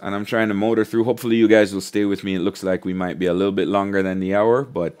racks, and I'm trying to motor through. Hopefully you guys will stay with me. It looks like we might be a little bit longer than the hour,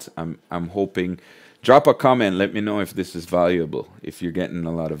 but I'm hoping. Drop a comment. Let me know if this is valuable, if you're getting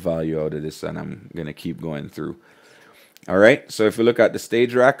a lot of value out of this, and I'm going to keep going through. All right, so if we look at the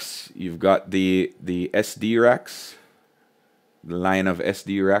stage racks, you've got the SD racks, the line of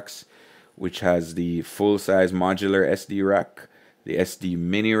SD racks, which has the full-size modular SD rack, the SD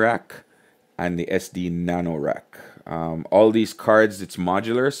mini rack, and the SD nano rack. All these cards, it's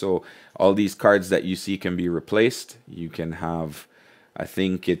modular, so all these cards that you see can be replaced. You can have, I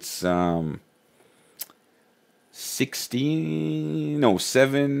think it's 7,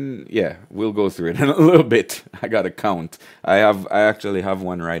 yeah, we'll go through it in a little bit. I gotta count. I actually have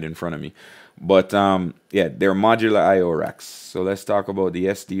one right in front of me, but yeah, they're modular IO racks. So let's talk about the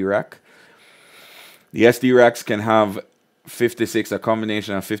SD rack. The SD racks can have a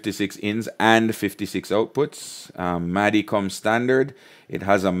combination of 56 ins and 56 outputs. MADI comes standard. It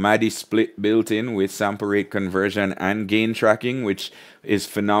has a MADI split built in with sample rate conversion and gain tracking, which is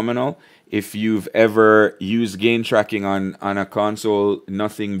phenomenal. If you've ever used gain tracking on a console,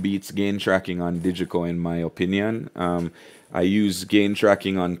 nothing beats gain tracking on Digico, in my opinion. I use gain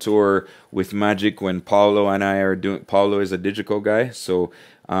tracking on tour with Magic when Paulo and I are doing. Paulo is a Digico guy, so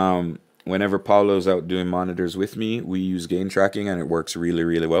whenever Paulo's out doing monitors with me, we use gain tracking, and it works really,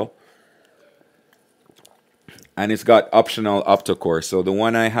 really well. And it's got optional octa-core. So the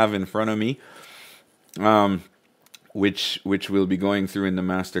one I have in front of me, which we'll be going through in the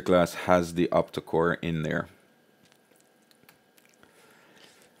masterclass, has the octa-core in there.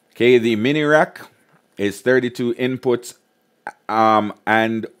 Okay, the mini rack is 32 inputs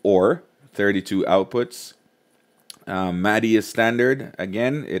and or 32 outputs. MADI is standard.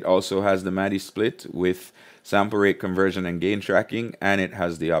 Again, it also has the MADI split with sample rate conversion and gain tracking, and it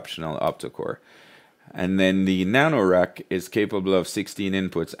has the optional octa-core. And then the nano rack is capable of 16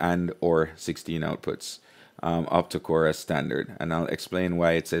 inputs and or 16 outputs. Octa-core as standard, and I'll explain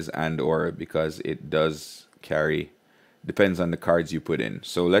why it says and or, because it does carry Depends on the cards you put in.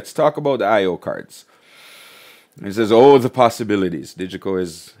 So let's talk about the IO cards. It says, oh, the possibilities. Digico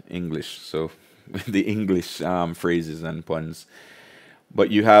is English, so the English phrases and puns.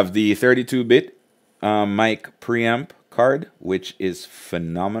 But you have the 32-bit mic preamp card, which is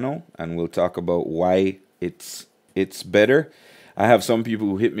phenomenal, and we'll talk about why it's better. I have some people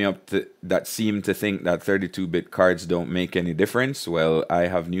who hit me up that seem to think that 32-bit cards don't make any difference. Well, I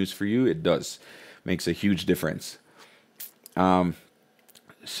have news for you. It does. Makes a huge difference.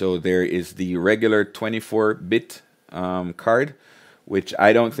 So there is the regular 24-bit card, which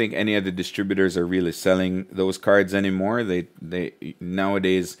I don't think any of the distributors are really selling those cards anymore. They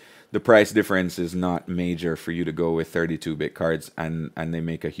nowadays, the price difference is not major for you to go with 32-bit cards, and they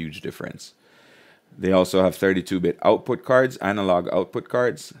make a huge difference. They also have 32-bit output cards, analog output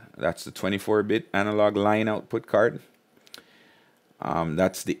cards. That's the 24-bit analog line output card.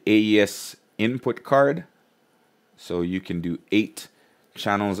 That's the AES input card. So you can do 8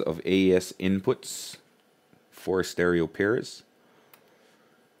 channels of AES inputs, 4 stereo pairs.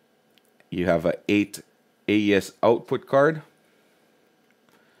 You have a 8 AES output card.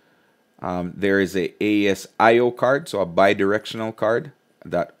 There is a AES IO card, so a bidirectional card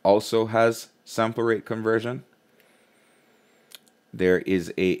that also has sample rate conversion. There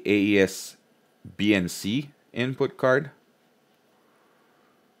is a AES BNC input card.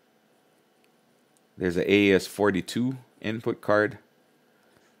 There's a AES 42 input card.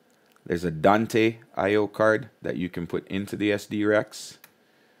 There's a Dante IO card that you can put into the SD racks.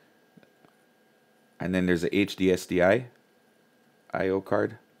 And then there's a HDSDI IO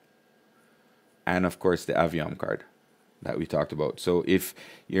card. And of course the Aviom card that we talked about. So if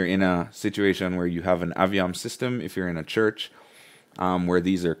you're in a situation where you have an Aviom system, if you're in a church where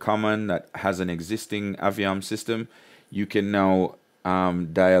these are common, that has an existing Aviom system, you can now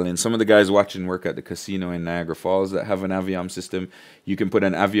dial in. Some of the guys watching work at the casino in Niagara Falls that have an Aviom system. You can put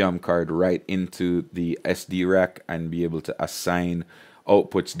an Aviom card right into the SD rack and be able to assign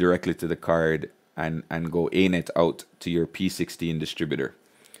outputs directly to the card and go ANET out to your P16 distributor.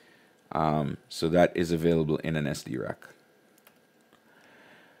 So that is available in an SD rack.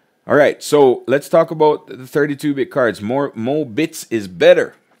 All right, so let's talk about the 32-bit cards. More bits is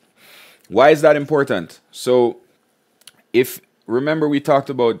better. Why is that important? So if remember we talked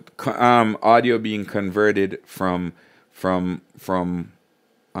about audio being converted from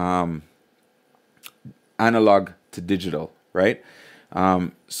analog to digital, right?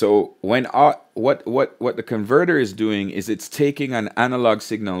 So when what the converter is doing is it's taking an analog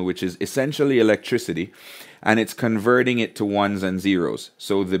signal, which is essentially electricity, and it's converting it to ones and zeros.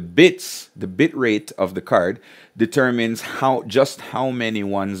 So the bit rate of the card determines just how many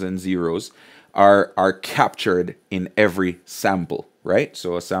ones and zeros are captured in every sample, right?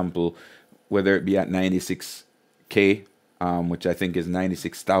 So a sample, whether it be at 96K, which I think is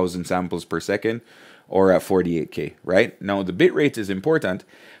 96,000 samples per second, or at 48K, right? Now, the bit rate is important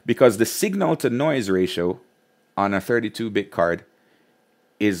because the signal to noise ratio on a 32-bit card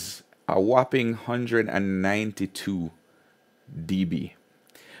is a whopping 192 dB.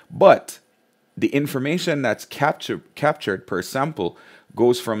 But the information that's captured per sample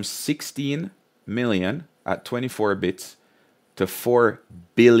goes from 16 million at 24 bits to 4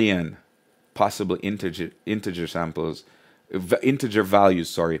 billion possible integer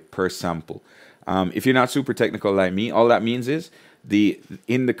values, per sample. If you're not super technical like me, all that means is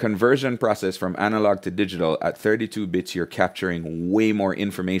in the conversion process from analog to digital at 32 bits, you're capturing way more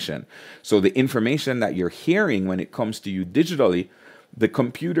information. So the information that you're hearing when it comes to you digitally, the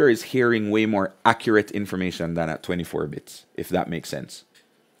computer is hearing way more accurate information than at 24 bits, if that makes sense.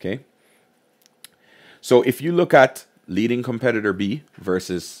 Okay? So if you look at leading competitor B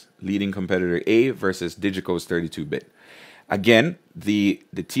versus leading competitor A versus Digico's 32-bit, again, the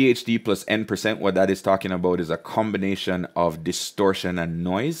THD plus N%, what that is talking about is a combination of distortion and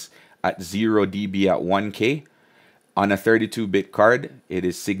noise at 0 dB at 1K. On a 32-bit card, it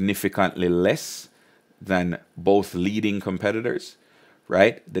is significantly less than both leading competitors,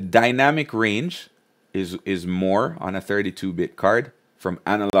 right? The dynamic range is more on a 32-bit card from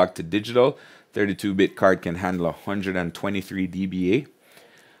analog to digital. 32-bit card can handle 123 dBA.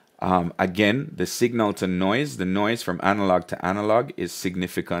 Again, the signal to noise, the noise from analog to analog is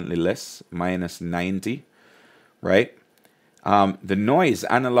significantly less, minus 90, right? The noise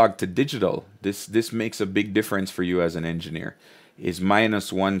analog to digital, this makes a big difference for you as an engineer, is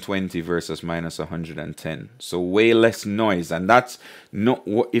minus 120 versus minus 110. So way less noise. And that's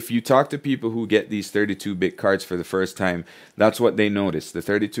if you talk to people who get these 32-bit cards for the first time, that's what they notice. The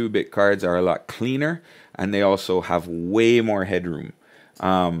 32-bit cards are a lot cleaner and they also have way more headroom.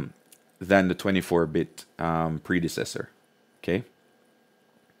 than the 24-bit predecessor. Okay.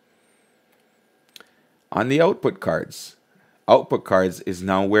 On the output cards is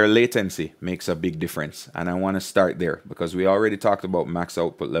now where latency makes a big difference, and I want to start there because we already talked about max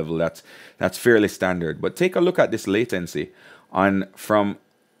output level. That's fairly standard, but take a look at this latency on from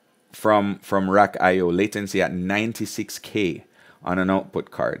rack IO, latency at 96K on an output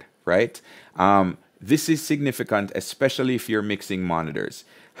card, right? This is significant, especially if you're mixing monitors.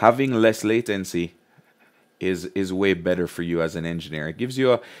 Having less latency is way better for you as an engineer. It gives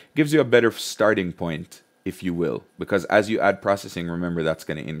you a better starting point, if you will, because as you add processing, remember that's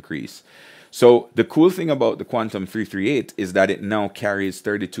going to increase. So the cool thing about the Quantum 338 is that it now carries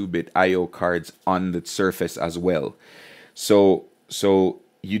 32-bit IO cards on the surface as well. So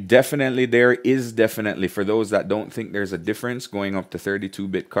you definitely, there is definitely, for those that don't think there's a difference going up to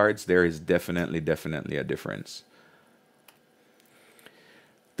 32-bit cards, there is definitely a difference.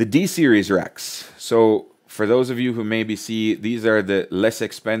 The D series racks. So for those of you who maybe see, these are the less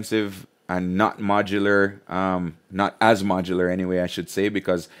expensive and not modular, not as modular anyway, I should say,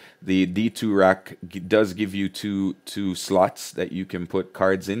 because the D2 rack does give you two slots that you can put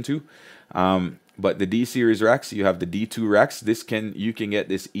cards into. But the D series racks, you have the D2 racks. You can get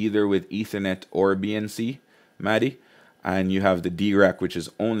this either with Ethernet or BNC, Maddie, and you have the D rack, which is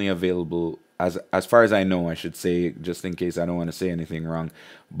only available as far as I know, I should say, just in case I don't want to say anything wrong.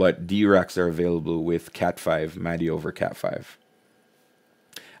 But D racks are available with Cat5, Maddie over Cat5.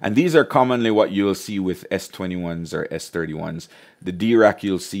 And these are commonly what you'll see with S21s or S31s. The D rack,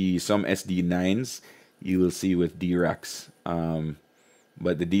 you'll see some SD9s you will see with D racks.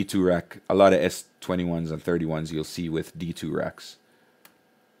 But the D2 rack, a lot of S21s and 31s you'll see with D2 racks.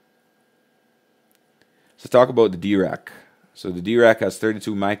 So talk about the D rack. So the D rack has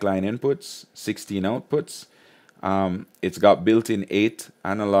 32 mic line inputs, 16 outputs. It's got built-in 8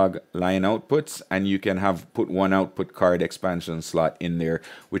 analog line outputs, and you can put one output card expansion slot in there,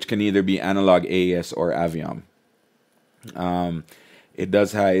 which can either be analog AES or Aviom. It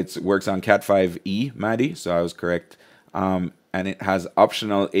works on Cat5e, Maddie, so I was correct. And it has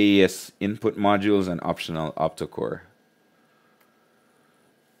optional AES input modules and optional optocore.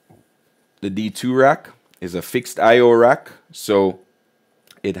 The D2 rack is a fixed I/O rack, so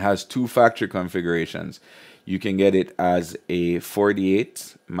it has two factory configurations. You can get it as a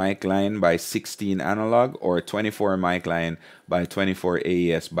 48 mic line by 16 analog or a 24 mic line by 24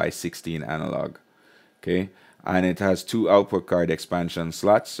 AES by 16 analog. Okay, and it has two output card expansion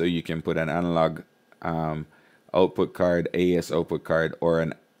slots, so you can put an analog output card, AES output card, or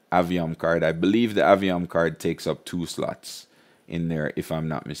an Aviom card. I believe the Aviom card takes up 2 slots in there, if I'm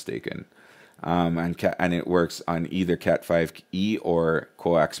not mistaken. And it works on either Cat5e or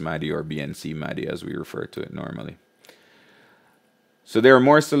coax MADI or BNC MADI, as we refer to it normally. So there are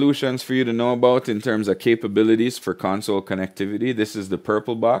more solutions for you to know about in terms of capabilities for console connectivity. This is the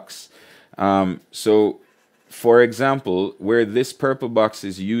purple box. So for example, where this purple box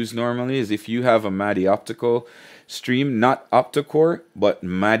is used normally is if you have a MADI optical stream, not octa-core, but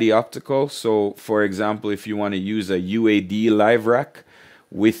MADI optical. So for example, if you want to use a UAD live rack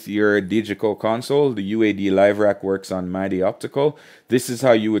with your Digico console, the UAD live rack works on MADI optical. This is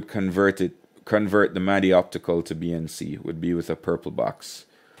how you would convert the MADI optical to BNC, would be with a purple box.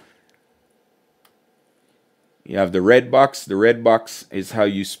 You have the red box. The red box is how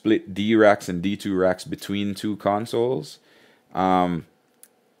you split D racks and D2 racks between two consoles,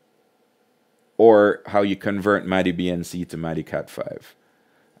 or how you convert MADI BNC to MADI Cat5,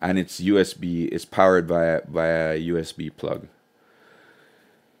 and it's USB. It's powered by a USB plug.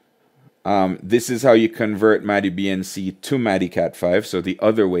 This is how you convert MADI BNC to MADI Cat5, so the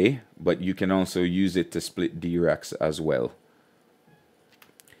other way, but you can also use it to split D racks as well.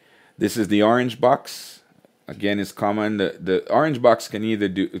 This is the orange box. Again, it's common. The orange box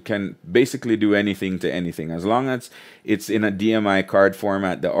can basically do anything to anything. As long as it's in a DMI card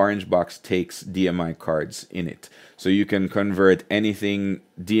format, the orange box takes DMI cards in it. So you can convert anything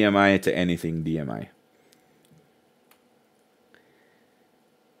DMI to anything DMI.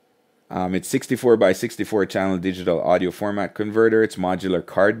 It's 64 by 64 channel digital audio format converter. It's modular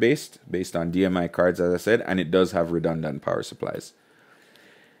card based on DMI cards, as I said, and it does have redundant power supplies.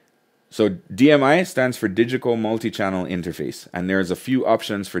 So DMI stands for Digital Multi-Channel Interface, and there's a few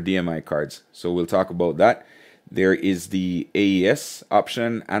options for DMI cards. So we'll talk about that. There is the AES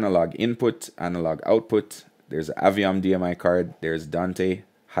option, analog input, analog output. There's an Aviom DMI card. There's Dante,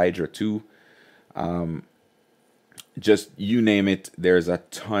 Hydra 2. Just you name it, there's a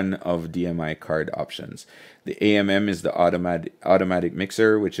ton of DMI card options. The AMM is the automatic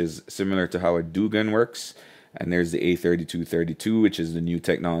mixer, which is similar to how a Dugan works. And there's the A3232, which is the new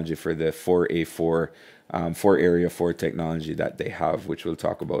technology for the 4A4, 4 area 4 technology that they have, which we'll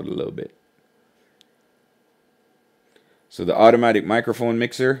talk about a little bit. So the automatic microphone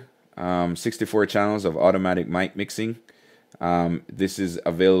mixer, 64 channels of automatic mic mixing. This is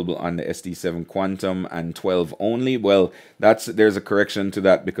available on the SD7 Quantum and 12 only. Well, there's a correction to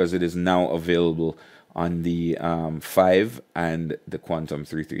that because it is now available on the 5 and the Quantum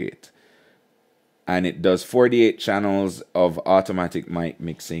 338. And it does 48 channels of automatic mic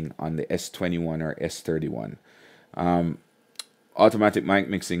mixing on the S21 or S31. Automatic mic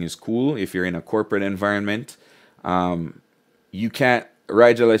mixing is cool if you're in a corporate environment. You can't,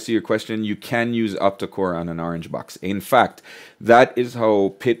 Rigel, I see your question. You can use octa-core on an orange box. In fact, that is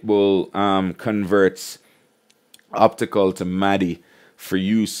how Pitbull converts optical to MADI for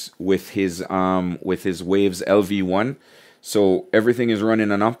use with his Waves LV1. So everything is running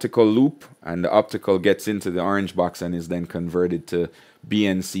an optical loop, and the optical gets into the orange box and is then converted to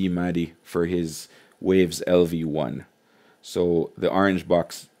BNC MADI for his Waves LV1. So the orange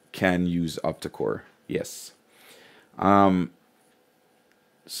box can use octa-core. Yes.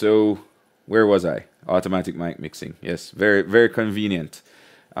 So where was I? Automatic mic mixing. Yes, very, very convenient,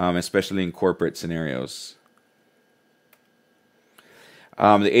 especially in corporate scenarios.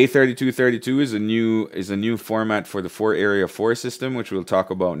 The A3232 is a new format for the 4 area 4 system, which we'll talk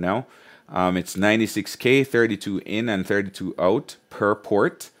about now. It's 96K, 32 in and 32 out per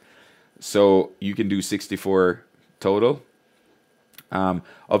port. So you can do 64 total.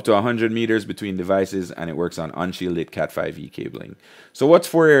 Up to 100 meters between devices, and it works on unshielded Cat5e cabling. So what's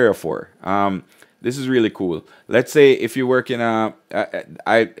 4 area 4? This is really cool. Let's say if you work in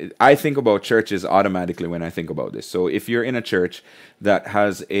I think about churches automatically when I think about this. So if you're in a church that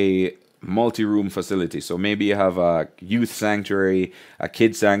has a multi-room facility, so maybe you have a youth sanctuary, a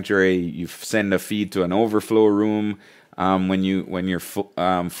kid sanctuary, you send a feed to an overflow room when you're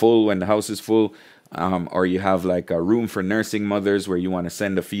full, when the house is full. Or you have like a room for nursing mothers where you want to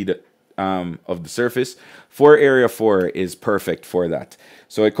send a feed of the surface. 4 area 4 is perfect for that.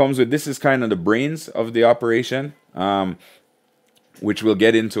 So it comes with, this is kind of the brains of the operation, which we'll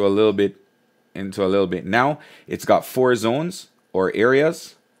get into a little bit now. It's got 4 zones or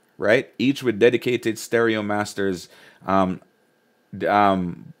areas, right? Each with dedicated stereo masters, left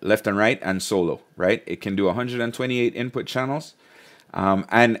and right, and solo, right? It can do 128 input channels.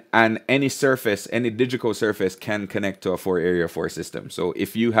 And any surface, any Digico surface can connect to a 4 area 4 system. So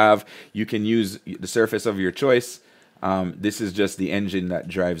if you can use the surface of your choice. This is just the engine that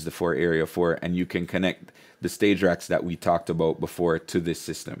drives the 4 area 4, and you can connect the stage racks that we talked about before to this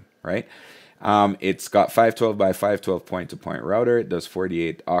system, right? It's got 512 by 512 point-to-point router. It does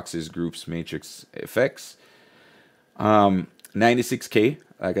 48 auxes, groups, matrix effects. 96K,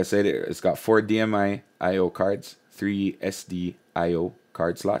 like I said, it's got 4 DMI I/O cards, 3 SD I/O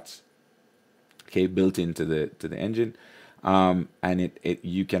card slots, okay, built into the engine, and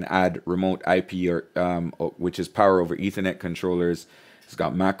you can add remote IP or which is power over Ethernet controllers. It's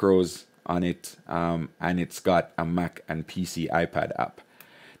got macros on it, and it's got a Mac and PC iPad app.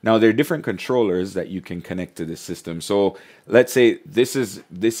 Now there are different controllers that you can connect to this system. So let's say this is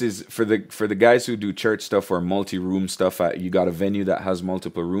for the guys who do church stuff or multi-room stuff. You got a venue that has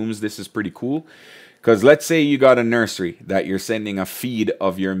multiple rooms. This is pretty cool. Because let's say you got a nursery that you're sending a feed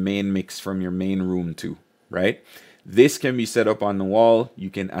of your main mix from your main room to, right? This can be set up on the wall. You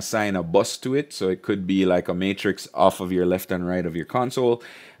can assign a bus to it. So it could be like a matrix off of your left and right of your console.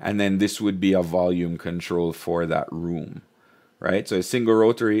 And then this would be a volume control for that room, right? So a single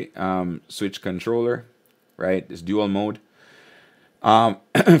rotary switch controller, right? It's dual mode.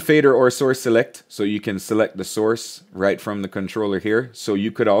 Fader or source select, so you can select the source right from the controller here. So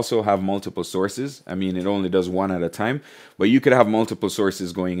you could also have multiple sources. I mean, it only does one at a time, but you could have multiple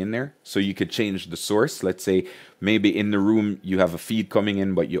sources going in there. So you could change the source. Let's say maybe in the room you have a feed coming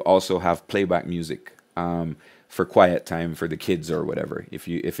in, but you also have playback music for quiet time for the kids or whatever.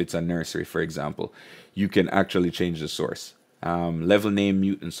 If it's a nursery, for example, you can actually change the source. Level name,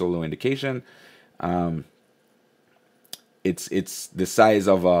 mute, and solo indication. It's the size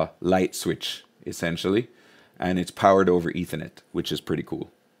of a light switch, essentially, and it's powered over Ethernet, which is pretty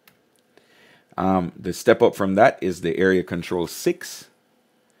cool. The step up from that is the Area Control 6.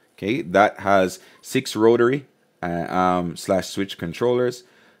 Okay, that has 6 rotary slash switch controllers,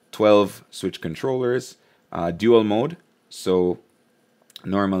 12 switch controllers, dual mode, so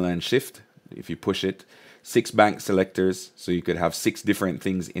normal and shift. If you push it, 6 bank selectors, so you could have 6 different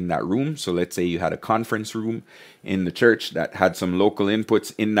things in that room. So let's say you had a conference room in the church that had some local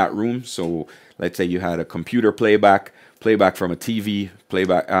inputs in that room. So let's say you had a computer playback, playback from a TV,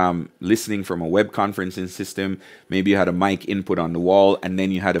 playback, listening from a web conferencing system. Maybe you had a mic input on the wall, and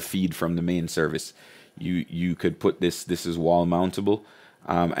then you had a feed from the main service. You could put this is wall mountable,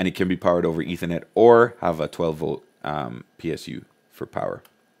 and it can be powered over Ethernet or have a 12 volt PSU for power.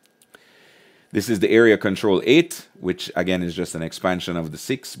 This is the area control 8, which again is just an expansion of the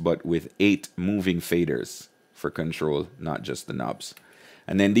 6, but with 8 moving faders for control, not just the knobs.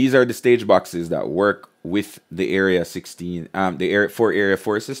 And then these are the stage boxes that work with the Area 16, for Area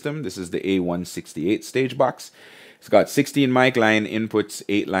 4 system. This is the A168 stage box. It's got 16 mic line inputs,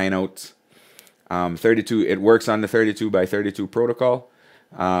 8 line outs. 32. It works on the 32 by 32 protocol.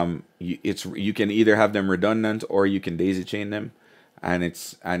 You can either have them redundant or you can daisy chain them, and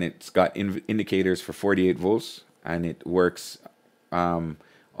it's got indicators for 48 volts, and it works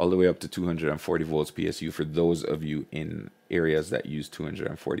all the way up to 240 volts PSU for those of you in areas that use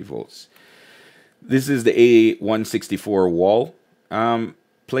 240 volts. This is the A164 wall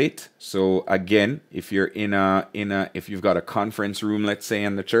plate. So again, if you're if you've got a conference room, let's say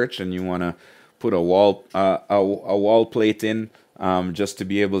in the church, and you want to put a wall plate in, just to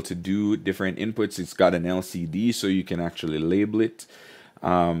be able to do different inputs, it's got an LCD, so you can actually label it.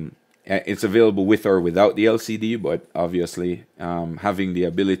 It's available with or without the LCD, but obviously having the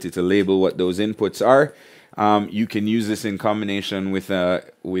ability to label what those inputs are, you can use this in combination with the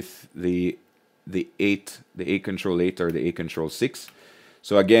A Control 8 or the A Control 6.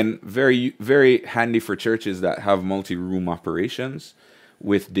 So again, very, very handy for churches that have multi-room operations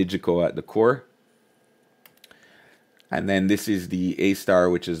with Digico at the core. And then this is the A-Star,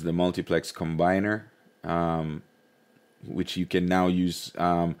 which is the multiplex combiner, which you can now use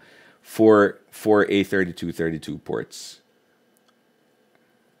for A3232 ports.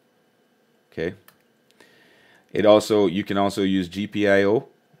 Okay. You can also use GPIO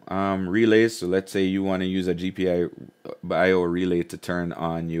relays. So let's say you want to use a GPIO relay to turn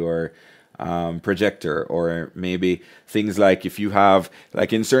on your projector, or maybe things like if you have,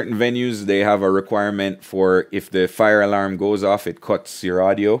 like in certain venues, they have a requirement for if the fire alarm goes off, it cuts your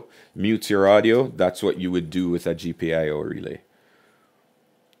audio, mutes your audio. That's what you would do with a GPIO relay.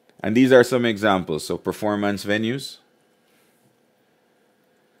 And these are some examples. So performance venues.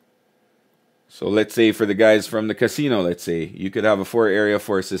 So let's say for the guys from the casino, let's say you could have a Area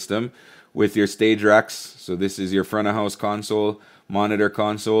 4 system with your stage racks. So this is your front of house console, monitor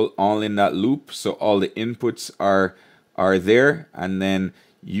console, all in that loop. So all the inputs are there, and then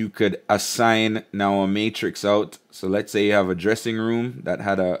you could assign now a matrix out. So let's say you have a dressing room that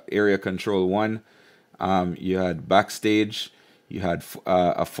had a area control 1. You had backstage, you had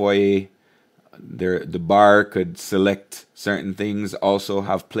a foyer. The bar could select certain things, also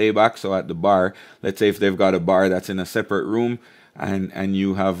have playback. So at the bar, let's say if they've got a bar that's in a separate room, and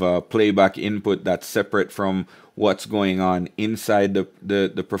you have a playback input that's separate from what's going on inside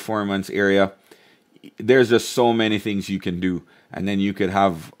the performance area, there's just so many things you can do. And then you could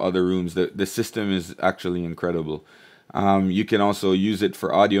have other rooms. The system is actually incredible. You can also use it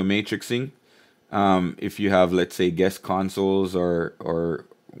for audio matrixing. If you have, let's say, guest consoles or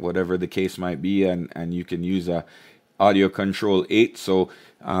whatever the case might be, and you can use a audio control 8. So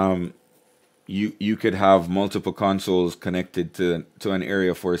you could have multiple consoles connected to an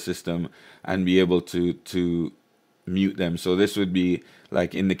Area 4 system and be able to mute them. So this would be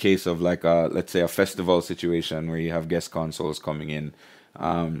like in the case of like let's say a festival situation where you have guest consoles coming in.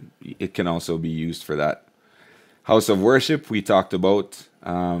 It can also be used for that. House of worship we talked about.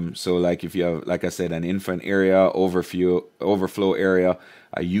 So like if you have, like I said, an infant area, overflow area,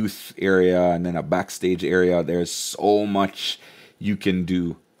 a youth area, and then a backstage area, there's so much you can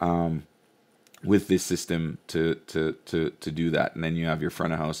do with this system to do that. And then you have your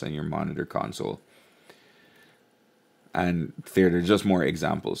front of house and your monitor console. And there's just more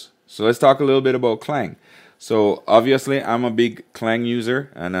examples. So let's talk a little bit about Clang. So obviously I'm a big Clang user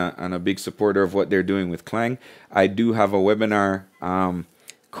and a big supporter of what they're doing with Clang. I do have a webinar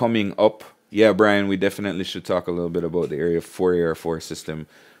coming up. Yeah, Brian, we definitely should talk a little bit about the Area 4 system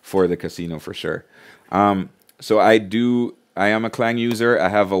for the casino for sure. So I am a Clang user. I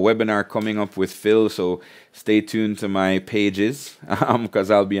have a webinar coming up with Phil, so stay tuned to my pages because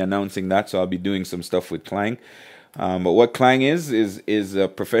I'll be announcing that. So I'll be doing some stuff with Clang. But what Clang is a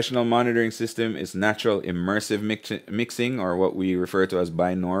professional monitoring system. It's natural immersive mixing, or what we refer to as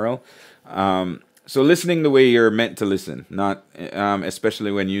binaural. So listening the way you're meant to listen, not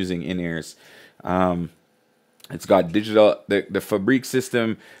especially when using in-ears. It's got digital, the Fabric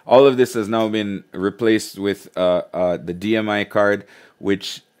system. All of this has now been replaced with the DMI card,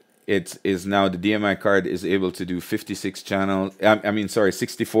 which is now the DMI card is able to do 64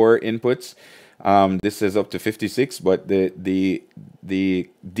 inputs. This is up to 56, but the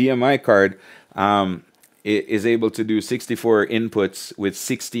DMI card is able to do 64 inputs with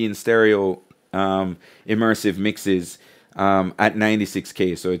 16 stereo immersive mixes at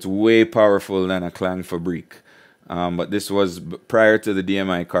 96K. So it's way powerful than a Clang Fabrique. But this was prior to the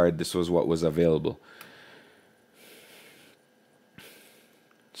DMI card. This was what was available.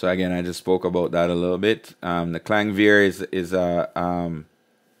 So again, I just spoke about that a little bit. The Clang Veer is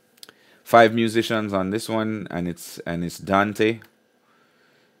 5 musicians on this one, and it's Dante.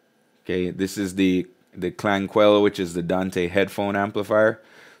 Okay, this is the Clang Quell, which is the Dante headphone amplifier.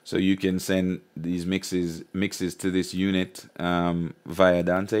 So you can send these mixes to this unit via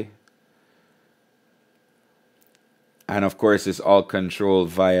Dante. And of course, it's all controlled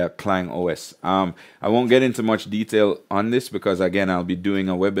via Clang OS. I won't get into much detail on this because, again, I'll be doing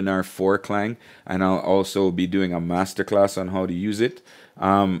a webinar for Clang, and I'll also be doing a masterclass on how to use it.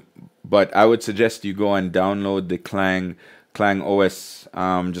 But I would suggest you go and download the Clang OS.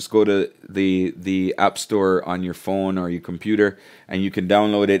 Just go to the App Store on your phone or your computer, and you can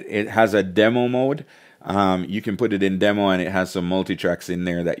download it. It has a demo mode. You can put it in demo, and it has some multi-tracks in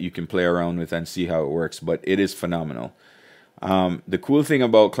there that you can play around with and see how it works, but it is phenomenal. The cool thing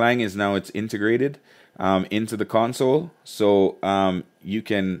about Clang is now it's integrated into the console, so you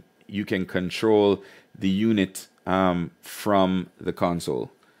can control the unit from the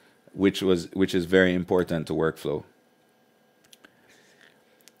console, which is very important to workflow.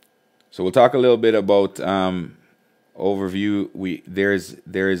 So we'll talk a little bit about overview. There's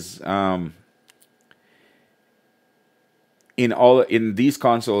in these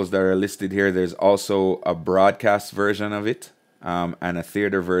consoles that are listed here, there's also a broadcast version of it and a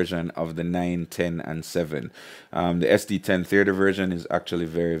theater version of the 9, 10, and 7. The SD10 theater version is actually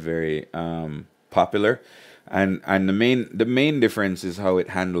very, very popular, and the main difference is how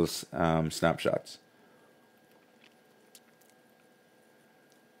it handles snapshots.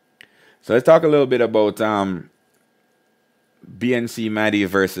 So let's talk a little bit about BNC MADI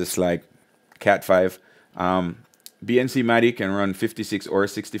versus like Cat 5. BNC MADI can run 56 or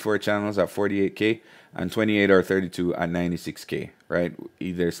 64 channels at 48K and 28 or 32 at 96K, right?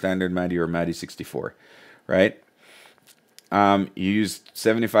 Either standard MADI or MADI 64, right? You use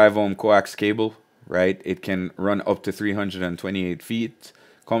 75 ohm coax cable, right? It can run up to 328 feet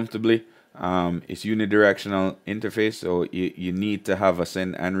comfortably. It's unidirectional interface, so you need to have a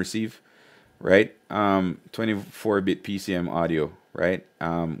send and receive, right? 24-bit PCM audio, right?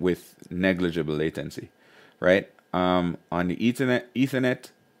 With negligible latency, right? On the Ethernet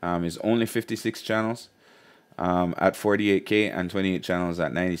is only 56 channels at 48K and 28 channels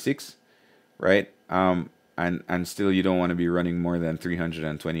at 96, right? And still you don't want to be running more than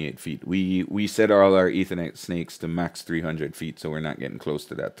 328 feet. We set all our Ethernet snakes to max 300 feet, so we're not getting close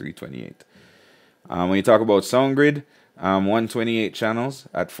to that 328. When you talk about SoundGrid, 128 channels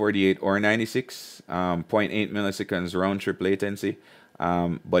at 48 or 96, 0.8 milliseconds round trip latency,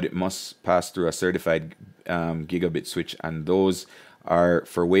 but it must pass through a certified gigabit switch, and those are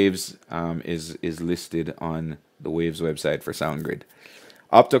for Waves, is listed on the Waves website for SoundGrid.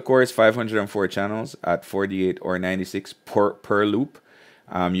 Octa-core is 504 channels at 48 or 96 per loop.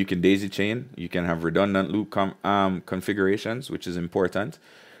 You can daisy chain. You can have redundant loop configurations, which is important,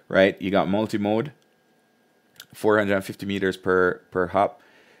 right? You got multi-mode, 450 meters per hop.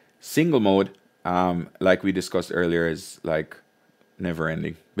 Single mode, like we discussed earlier, is like never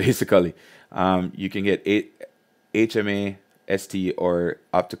ending, basically. You can get HMA, ST, or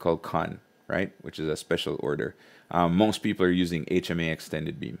optical con, right? Which is a special order. Most people are using HMA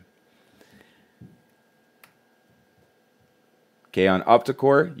extended beam. Okay, on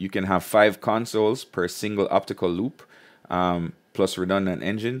octa-core, you can have 5 consoles per single optical loop, plus redundant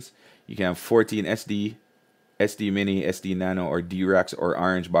engines. You can have 14 SD Mini, SD Nano, or DRAX or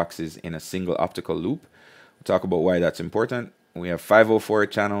orange boxes in a single optical loop. We'll talk about why that's important. We have 504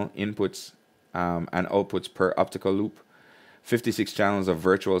 channel inputs and outputs per optical loop, 56 channels of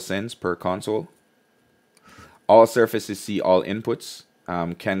virtual sends per console. All surfaces see all inputs,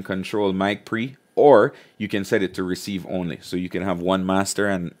 can control mic pre, or you can set it to receive only. So you can have one master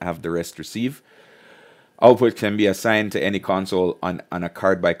and have the rest receive. Output can be assigned to any console on a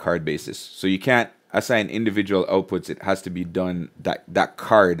card-by-card basis. So you can't assign individual outputs. It has to be done, that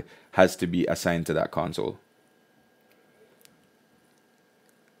card has to be assigned to that console.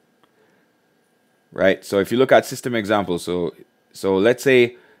 Right? So if you look at system examples, so let's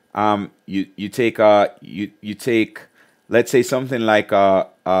say you take let's say something like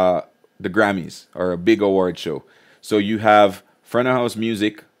the Grammys or a big award show. So you have front of house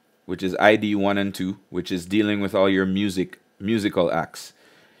music, which is ID 1 and 2, which is dealing with all your musical acts.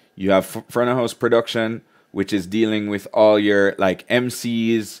 You have front of house production, which is dealing with all your like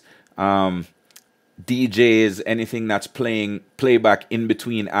MCs, DJs, anything that's playing playback in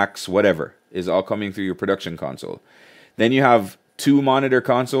between acts, whatever, is all coming through your production console. Then you have two monitor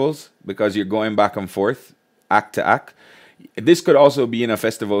consoles because you're going back and forth, act to act. This could also be in a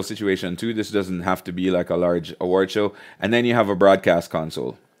festival situation too. This doesn't have to be like a large award show. And then you have a broadcast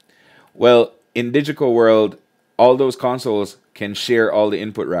console. Well, in Digico world, all those consoles can share all the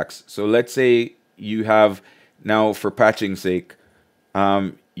input racks. So let's say you have, now for patching sake,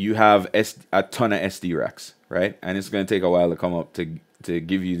 you have a ton of SD racks, right? And it's going to take a while to come up to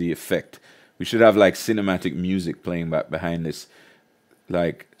give you the effect. We should have like cinematic music playing back behind this,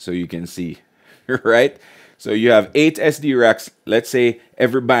 like, so you can see, right? So you have 8 SD racks. Let's say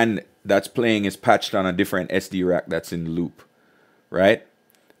every band that's playing is patched on a different SD rack that's in loop, right?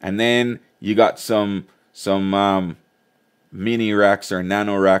 And then you got some mini racks or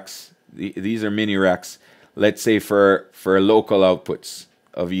nano racks. These are mini racks. Let's say for local outputs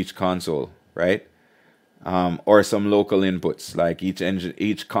of each console, right? Or some local inputs. Like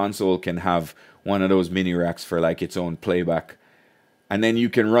each console can have one of those mini racks for like its own playback. And then you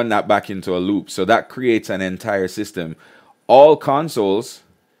can run that back into a loop. So that creates an entire system. All consoles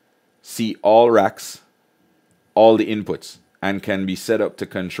see all racks, all the inputs, and can be set up to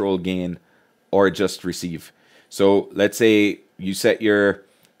control gain or just receive. So let's say you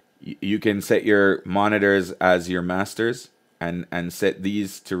can set your monitors as your masters and set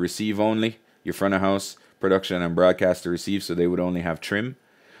these to receive only, your front of house, production, and broadcast to receive, so they would only have trim.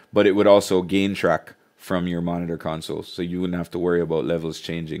 But it would also gain track from your monitor console, so you wouldn't have to worry about levels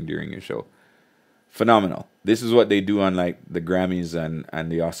changing during your show. Phenomenal. This is what they do on like the Grammys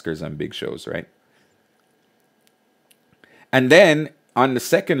and the Oscars and big shows, right? And then on the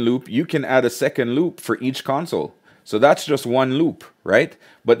second loop, you can add a second loop for each console. So that's just one loop, right?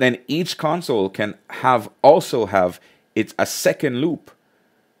 But then each console can also have a second loop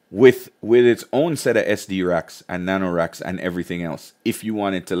with its own set of SD racks and nano racks and everything else, if you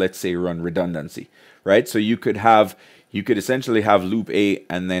wanted to, let's say, run redundancy, right? So you could essentially have loop A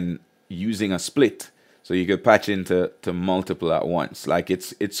and then using a split, so you could patch into multiple at once. Like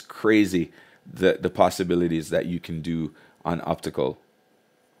it's crazy the possibilities that you can do on optical.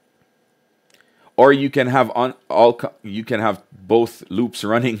 Or you can have you can have both loops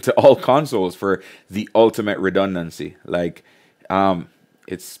running to all consoles for the ultimate redundancy. Like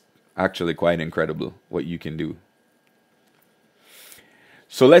it's actually quite incredible what you can do.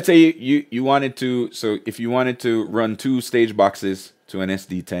 So let's say you wanted to, so if you wanted to run 2 stage boxes to an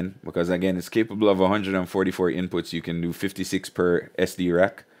SD10, because again it's capable of 144 inputs, you can do 56 per SD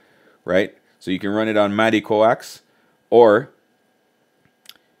rack, right? So you can run it on MADI coax, or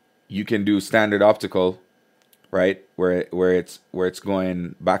you can do standard optical, right? Where it's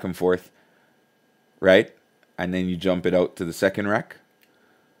going back and forth, right? And then you jump it out to the second rack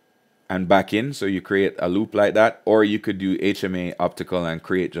and back in, so you create a loop like that. Or you could do HMA optical and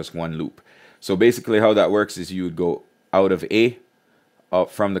create just one loop. So basically how that works is you would go out of A, up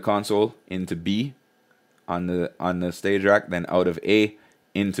from the console into B on the stage rack, then out of A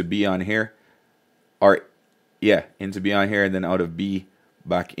into B on here, or yeah, into B on here, and then out of B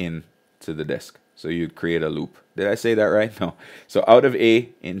back in to the desk. So you'd create a loop. Did I say that right? No. So out of A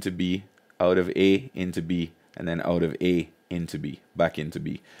into B, out of A into B, and then out of A into B, back into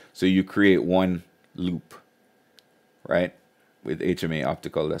B. So you create one loop, right? With HMA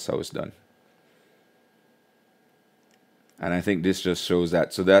optical, that's how it's done. And I think this just shows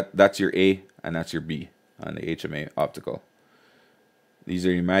that. So that's your A and that's your B on the HMA optical. These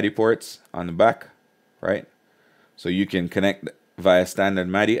are your MADI ports on the back, right? So you can connect via standard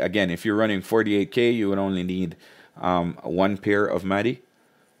MADI. Again, if you're running 48K, you would only need 1 pair of MADI.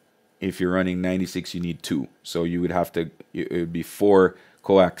 If you're running 96, you need 2. So you would have to, it would be 4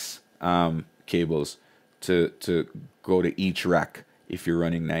 coax cables to go to each rack if you're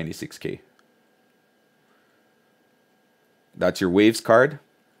running 96K. That's your Waves card,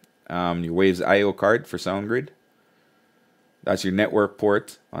 your Waves IO card for SoundGrid. That's your network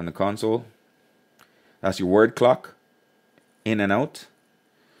port on the console. That's your word clock, in and out.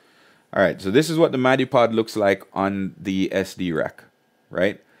 All right, so this is what the MADI pod looks like on the SD rack,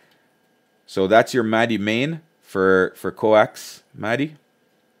 right? So that's your MADI main for coax MADI.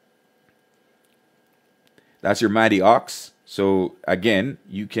 That's your MADI aux. So again,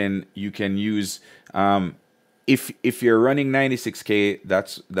 you can use if you're running 96K,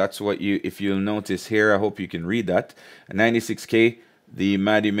 that's what if you'll notice here, I hope you can read that. 96K, the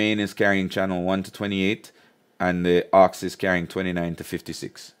MADI main is carrying channel 1 to 28 and the aux is carrying 29 to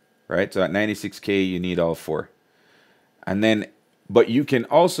 56, right? So at 96K you need all 4. And then But you can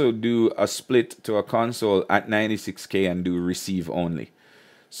also do a split to a console at 96K and do receive only.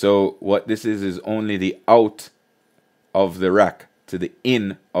 So what this is only the out of the rack to the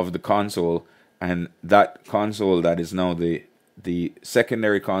in of the console, and that console that is now the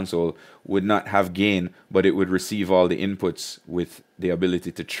secondary console would not have gain, but it would receive all the inputs with the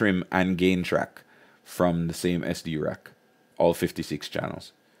ability to trim and gain track from the same SD rack, all 56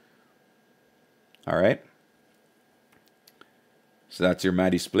 channels. All right. So that's your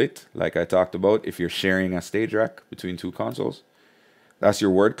MADI split, like I talked about, if you're sharing a stage rack between two consoles. That's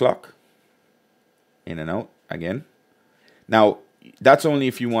your word clock, in and out again. Now, that's only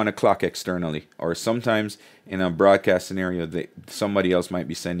if you want to clock externally, or sometimes in a broadcast scenario, somebody else might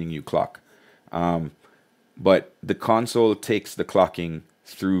be sending you clock. But the console takes the clocking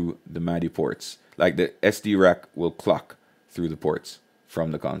through the MADI ports. Like the SD rack will clock through the ports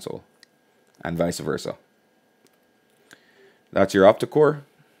from the console, and vice versa. That's your octa-core.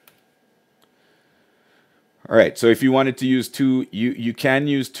 All right, so if you wanted to use two, you can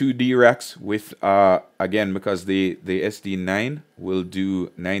use two D racks with, again, because the SD9 will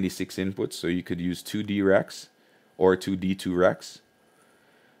do 96 inputs, so you could use two D racks or two D2 racks.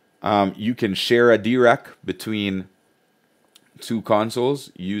 You can share a D rack between two consoles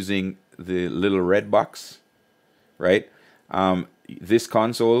using the little red box, right? This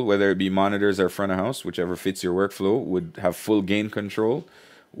console, whether it be monitors or front of house, whichever fits your workflow, would have full gain control,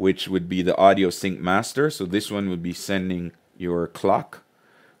 which would be the audio sync master. So this one would be sending your clock,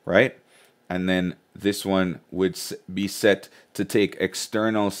 right? And then this one would be set to take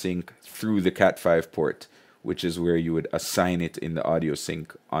external sync through the Cat5 port, which is where you would assign it in the audio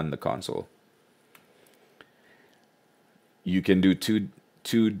sync on the console. You can do two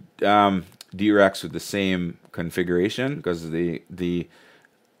D-racks with the same configuration because the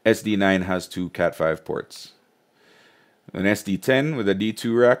SD9 has two Cat5 ports. An SD10 with a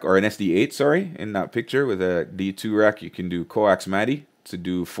D2 rack, or an SD8, sorry, in that picture with a D2 rack, you can do coax MADI to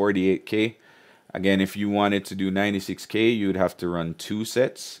do 48K. Again, if you wanted to do 96K, you'd have to run two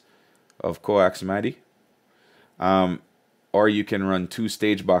sets of coax MADI. Or you can run two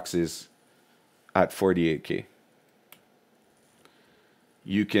stage boxes at 48K.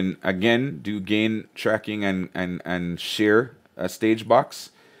 You can, again, do gain tracking and share a stage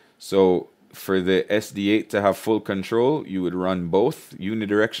box. So for the SD8 to have full control, you would run both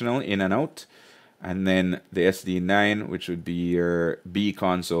unidirectional in and out. And then the SD9, which would be your B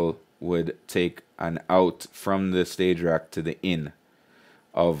console, would take an out from the stage rack to the in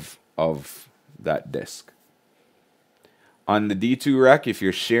of that disc. On the D2 rack, if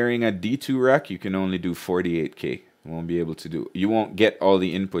you're sharing a D2 rack, you can only do 48K. You won't be able to do, you won't get all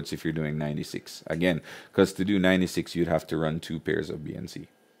the inputs if you're doing 96. Again, because to do 96, you'd have to run two pairs of BNC.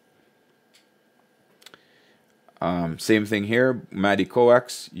 Same thing here, MADI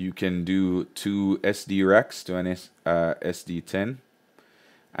coax, you can do two SD racks to an SD10,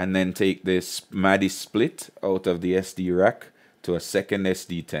 and then take this MADI split out of the SD rack to a second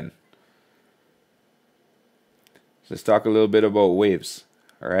SD10. Let's talk a little bit about waves.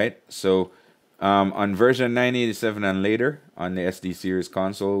 All right, so on version 987 and later on the SD series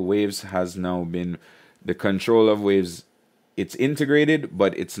console, waves has now been, the control of waves, it's integrated,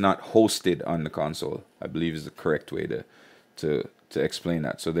 but it's not hosted on the console, I believe is the correct way to explain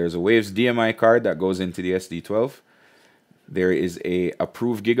that. So there's a waves DMI card that goes into the SD12. There is a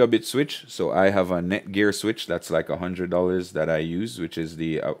approved gigabit switch. So I have a Netgear switch that's like $100 that I use, which is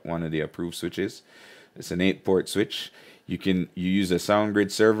the one of the approved switches. It's an 8-port switch. You use a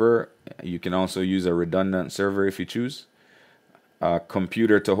SoundGrid server. You can also use a redundant server if you choose. A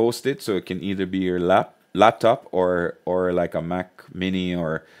computer to host it, so it can either be your laptop or like a Mac Mini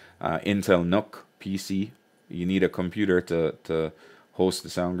or Intel NUC PC. You need a computer to host the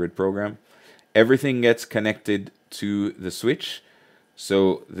SoundGrid program. Everything gets connected to the switch.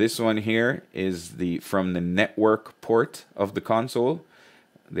 So this one here is from the network port of the console.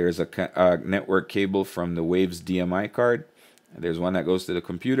 There's a network cable from the Waves DMI card. There's one that goes to the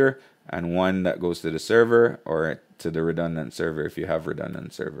computer and one that goes to the server or to the redundant server if you have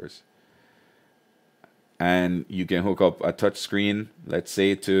redundant servers. And you can hook up a touch screen, let's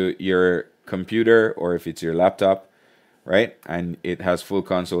say, to your computer, or if it's your laptop, right? And it has full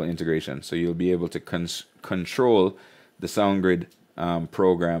console integration. So you'll be able to control the SoundGrid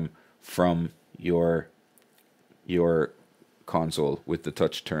program from your console with the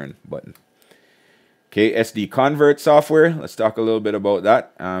touch turn button. Okay, SD convert software. Let's talk a little bit about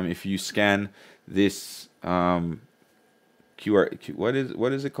that. If you scan this QR, what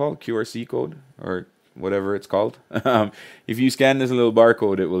is it called? QRC code or whatever it's called. If you scan this little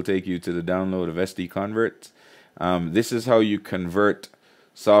barcode, it will take you to the download of SD convert. This is how you convert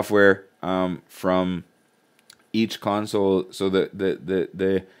software from each console. So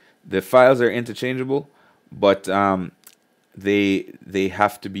the files are interchangeable, but they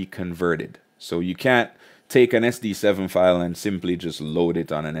have to be converted. So you can't take an SD7 file and simply just load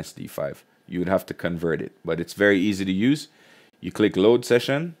it on an SD5. You would have to convert it, but it's very easy to use. You click load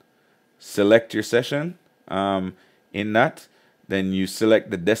session, select your session in that, then you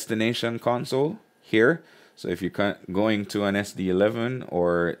select the destination console here. So if you're going to an SD11,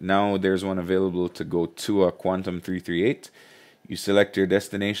 or now there's one available to go to a Quantum 338, you select your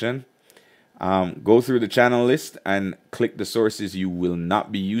destination, go through the channel list and click the sources you will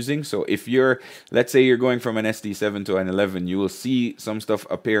not be using. So if let's say you're going from an SD7 to an 11, you will see some stuff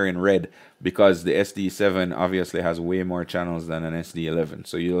appear in red because the SD7 obviously has way more channels than an SD11.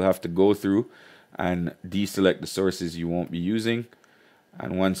 So you'll have to go through and deselect the sources you won't be using.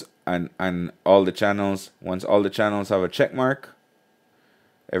 And once all the channels have a check mark,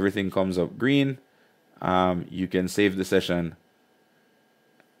 everything comes up green. You can save the session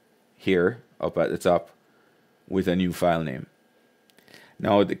here up at the top with a new file name.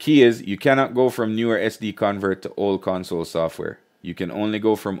 Now the key is you cannot go from newer SD convert to old console software. You can only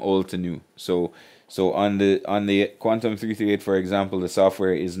go from old to new. So on the Quantum 338, for example, the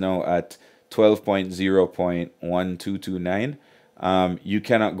software is now at 12.0.1229. You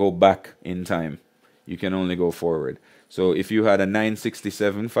cannot go back in time. You can only go forward. So if you had a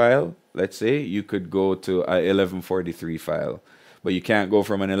 967 file, let's say, you could go to a 1143 file, but you can't go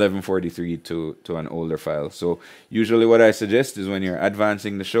from an 1143 to an older file. So usually what I suggest is when you're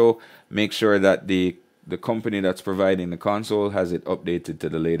advancing the show, make sure that the company that's providing the console has it updated to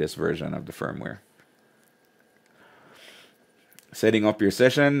the latest version of the firmware. Setting up your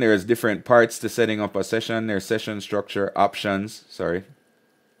session. There's different parts to setting up a session. There's session structure, options. Sorry.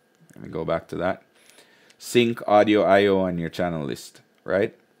 Let me go back to that. Sync, audio, I/O on your channel list,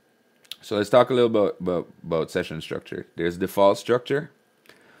 right? So let's talk a little about session structure. There's default structure,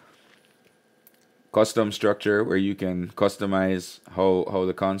 custom structure, where you can customize how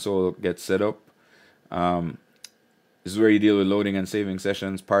the console gets set up. This is where you deal with loading and saving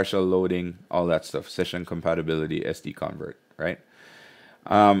sessions, partial loading, all that stuff, session compatibility, SD convert, right?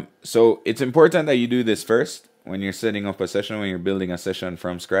 So it's important that you do this first when you're setting up a session, when you're building a session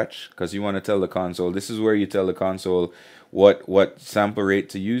from scratch, because you want to tell the console, this is where you tell the console what sample rate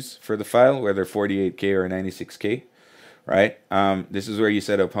to use for the file, whether 48K or 96K, right? This is where you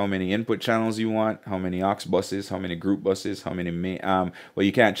set up how many input channels you want, how many aux buses, how many group buses, how many well,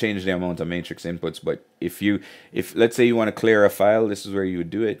 you can't change the amount of matrix inputs, but if let's say you want to clear a file, this is where you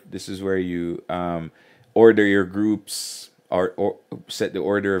would do it. This is where you order your groups, or set the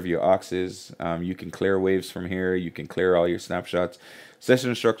order of your auxes. You can clear waves from here. You can clear all your snapshots.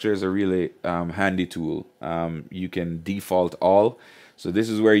 Session structure is a really handy tool. You can default all. So this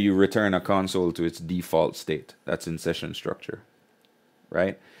is where you return a console to its default state. That's in session structure,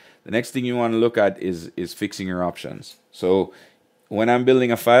 right? The next thing you want to look at is fixing your options. So when I'm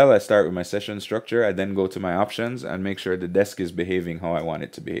building a file, I start with my session structure. I then go to my options and make sure the desk is behaving how I want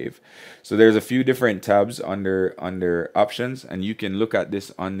it to behave. So there's a few different tabs under options, and you can look at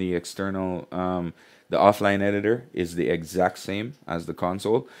this on the external. The offline editor is the exact same as the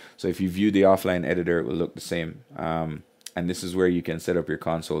console. So if you view the offline editor, it will look the same. And this is where you can set up your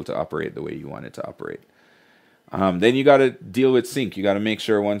console to operate the way you want it to operate. Then you got to deal with sync. You got to make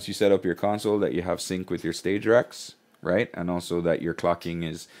sure once you set up your console that you have sync with your stage racks, right? And also that your clocking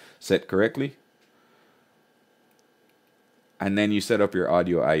is set correctly. And then you set up your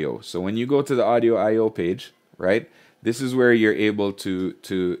audio I/O. So when you go to the audio I/O page, right, this is where you're able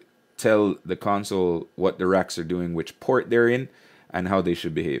to tell the console what the racks are doing, which port they're in, and how they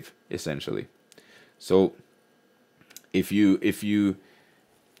should behave, essentially. So if you're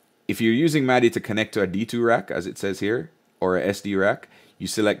using MADI to connect to a D2 rack, as it says here, or a SD rack, you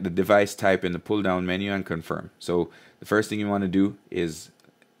select the device type in the pull down menu and confirm. So the first thing you want to do is,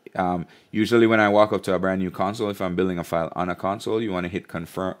 usually when I walk up to a brand new console, if I'm building a file on a console, you want to hit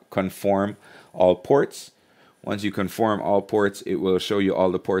conform all ports. Once you conform all ports, it will show you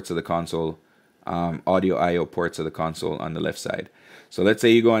all the ports of the console, audio I/O ports of the console on the left side. So let's say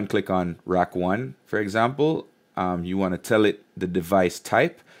you go and click on rack 1, for example. You want to tell it the device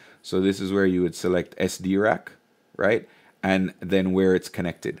type. So this is where you would select SD rack, right? And then where it's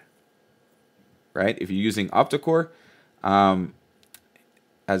connected, right? If you're using octa-core,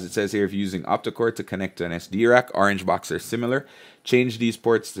 as it says here, if you're using octa-core to connect to an SD rack, orange box are similar. Change these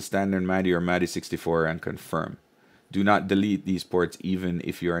ports to standard MADI or MADI 64 and confirm. Do not delete these ports even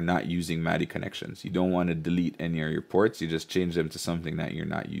if you are not using MADI connections. You don't want to delete any of your ports. You just change them to something that you're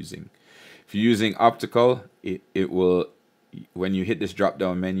not using. If you're using optical, it will, when you hit this drop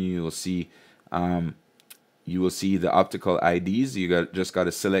down menu, you will see the optical IDs. Just got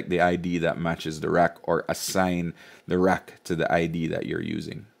to select the ID that matches the rack, or assign the rack to the ID that you're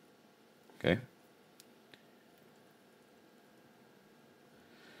using. Okay.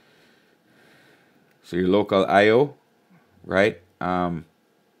 So your local IO, right?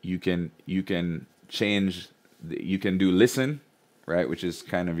 You can change. You can do listen, right, which is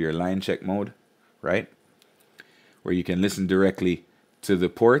kind of your line check mode, right, where you can listen directly to the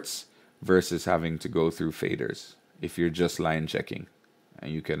ports versus having to go through faders if you're just line checking.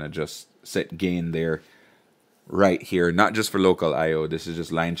 And you can adjust set gain there right here, not just for local IO. This is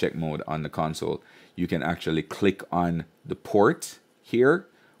just line check mode on the console. You can actually click on the port here,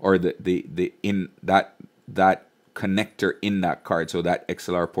 or the in that connector in that card. So that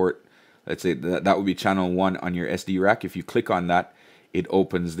XLR port, let's say that would be channel 1 on your SD rack. If you click on that, it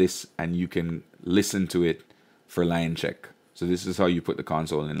opens this and you can listen to it for line check. So this is how you put the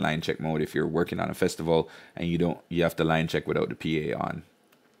console in line check mode if you're working on a festival and you have to line check without the PA on.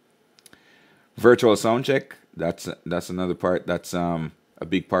 Virtual sound check, that's another part. That's a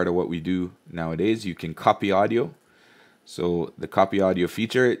big part of what we do nowadays. You can copy audio. So the copy audio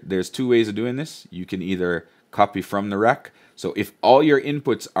feature, there's two ways of doing this. You can either copy from the rack. So if all your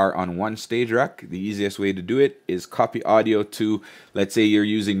inputs are on one stage rack, the easiest way to do it is copy audio to, let's say you're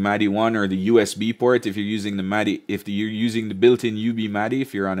using MADI 1 or the USB port. If you're using the MADI, if you're using the built-in UB MADI,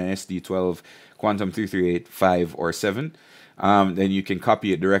 if you're on an SD12, Quantum 338, 5, or 7, then you can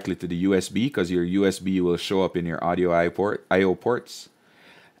copy it directly to the USB, because your USB will show up in your audio IO ports.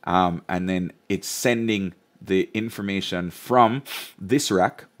 And then it's sending the information from this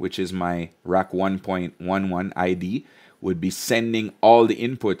rack, which is my rack 1.11 ID, would be sending all the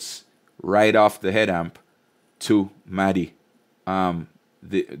inputs right off the head amp to MADI.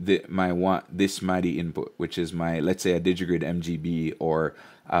 This MADI input, which is my, let's say, a Digigrid MGB or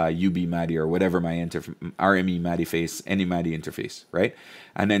UB MADI or whatever my RME MADI face, any MADI interface, right?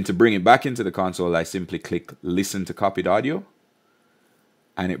 And then to bring it back into the console, I simply click listen to copied audio,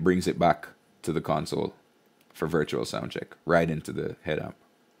 and it brings it back to the console for virtual sound check, right into the head amp.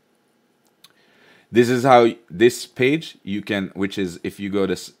 This is how this page, you can, which is if you go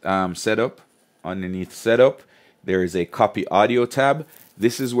to setup, underneath setup, there is a copy audio tab.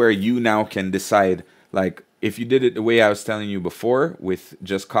 This is where you now can decide, like if you did it the way I was telling you before with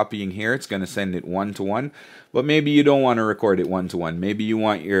just copying here, it's going to send it 1-to-1, but maybe you don't want to record it 1-to-1. Maybe you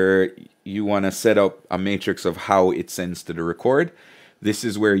want to set up a matrix of how it sends to the record. This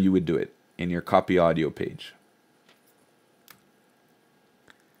is where you would do it, in your copy audio page.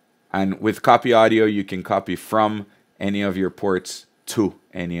 And with copy audio, you can copy from any of your ports to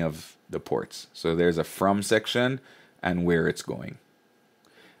any of the ports. So there's a from section and where it's going.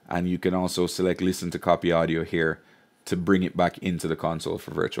 And you can also select listen to copy audio here to bring it back into the console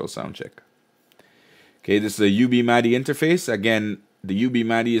for virtual sound check. Okay, this is a UB MADI interface. Again, the UB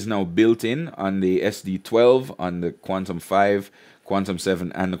MADI is now built in on the SD12, on the Quantum 5, Quantum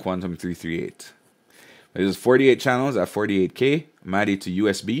 7, and the Quantum 338. There's 48 channels at 48K, MADI to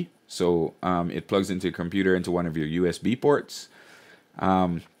USB. So it plugs into your computer into one of your USB ports.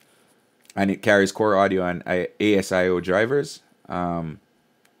 And it carries core audio and ASIO drivers. And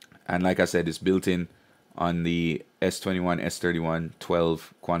like I said, it's built in on the S21, S31,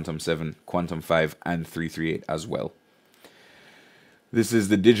 12, Quantum 7, Quantum 5, and 338 as well. This is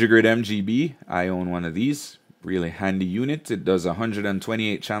the Digigrid MGB. I own one of these. Really handy unit. It does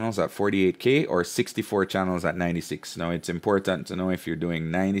 128 channels at 48K or 64 channels at 96. Now it's important to know if you're doing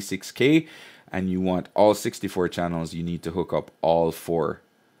 96K and you want all 64 channels, you need to hook up all 4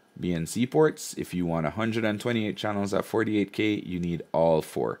 BNC ports. If you want 128 channels at 48K, you need all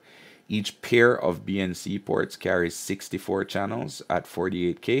 4. Each pair of BNC ports carries 64 channels at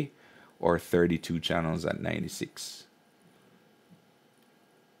 48K or 32 channels at 96.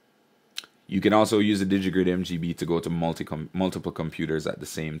 You can also use a Digigrid MGB to go to multiple computers at the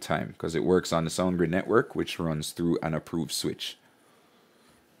same time, because it works on the SoundGrid network, which runs through an approved switch.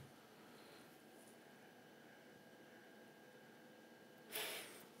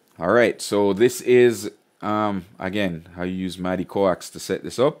 All right, so this is, again, how you use MADI coax to set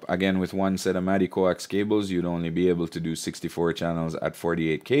this up. Again, with one set of MADI coax cables, you'd only be able to do 64 channels at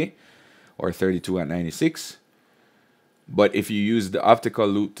 48K or 32 at 96. But if you use the optical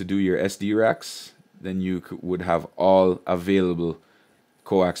loop to do your SD racks, then you would have all available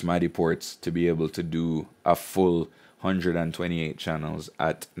coax MADI ports to be able to do a full 128 channels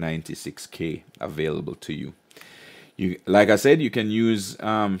at 96K available to you. Like I said, you can use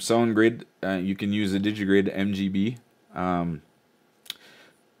SoundGrid, you can use the Digigrid MGB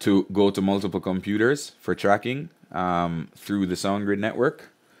to go to multiple computers for tracking through the SoundGrid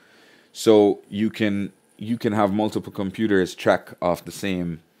network. So you can have multiple computers track off the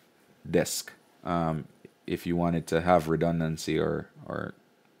same disk if you wanted to have redundancy or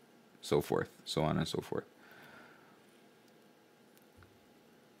so forth, so on and so forth.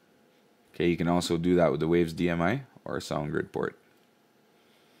 Okay, you can also do that with the Waves DMI or a SoundGrid port.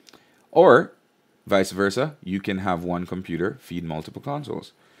 Or vice versa, you can have one computer feed multiple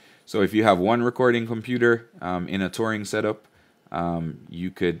consoles. So if you have one recording computer in a touring setup,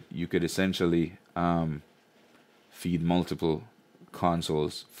 you could essentially feed multiple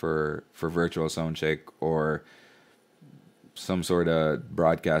consoles for virtual sound check or some sort of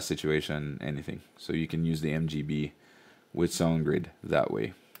broadcast situation, anything. So you can use the MGB with SoundGrid that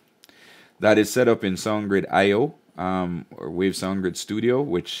way. That is set up in SoundGrid IO or Wave SoundGrid Studio,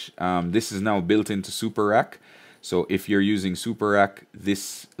 which this is now built into Super Rack. So if you're using Super Rack,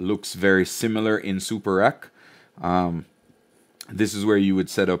 this looks very similar in Super Rack. This is where you would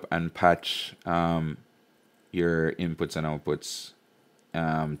set up and patch your inputs and outputs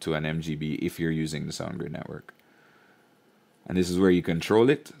to an MGB if you're using the SoundGrid network. And this is where you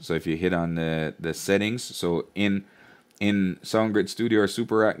control it. So if you hit on the settings, so in SoundGrid Studio or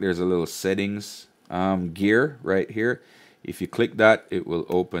Super Rack, there's a little settings gear right here. If you click that, it will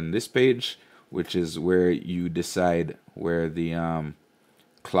open this page, which is where you decide where the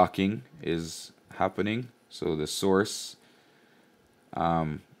clocking is happening. So the source,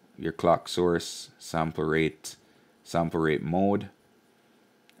 your clock source, sample rate mode,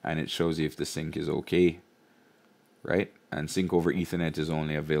 and it shows you if the sync is okay, right? And sync over Ethernet is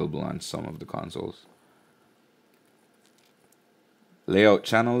only available on some of the consoles. Layout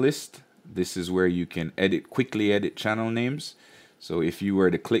channel list. This is where you can quickly edit channel names. So if you were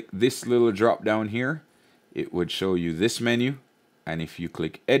to click this little drop down here, it would show you this menu. And if you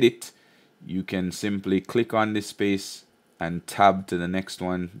click edit, you can simply click on this space and tab to the next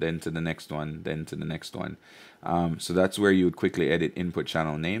one, then to the next one, then to the next one. So that's where you would quickly edit input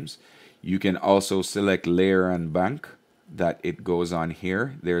channel names. You can also select layer and bank that it goes on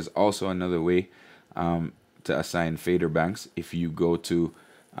here. There's also another way to assign fader banks. If you go to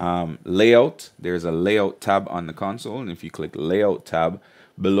layout, there's a layout tab on the console, and if you click layout tab,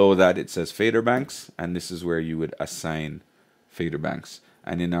 below that it says fader banks, and this is where you would assign fader banks.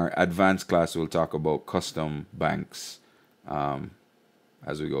 And in our advanced class, we'll talk about custom banks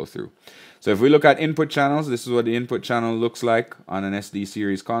as we go through. So if we look at input channels, this is what the input channel looks like on an SD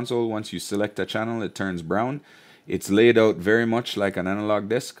series console. Once you select a channel, it turns brown. It's laid out very much like an analog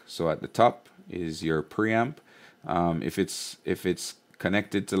disc. So at the top is your preamp. If it's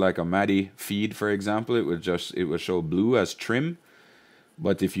connected to like a MADI feed, for example, it will show blue as trim.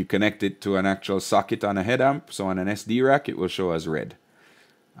 But if you connect it to an actual socket on a head amp, so on an SD rack, it will show as red.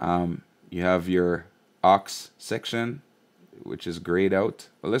 You have your aux section, which is grayed out.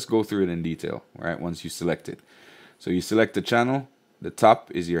 But let's go through it in detail, right? Once you select it. So you select the channel. The top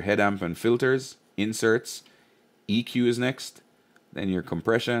is your head amp and filters, inserts, EQ is next, then your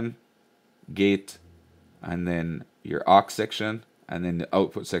compression, gate, and then your aux section, and then the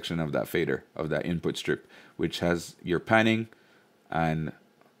output section of that fader, of that input strip, which has your panning, and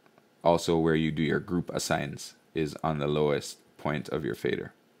also where you do your group assigns is on the lowest point of your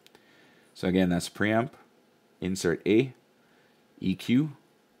fader. So again, that's preamp, insert A, EQ,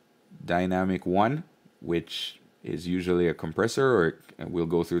 dynamic 1, which is usually a compressor, or we'll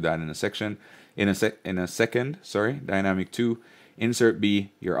go through that in a section. In a second, sorry, dynamic 2, insert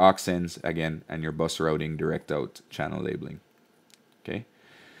B, your aux sends again, and your bus routing direct out channel labeling. Okay.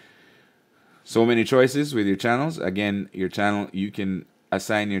 So many choices with your channels. Again, your channel, you can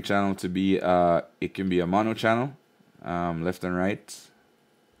assign your channel to be it can be a mono channel, left and right,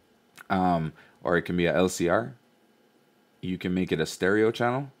 or it can be a LCR. You can make it a stereo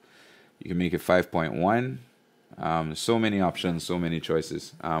channel. You can make it 5.1. So many options, so many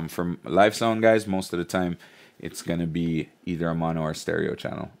choices. From live sound guys, most of the time it's going to be either a mono or stereo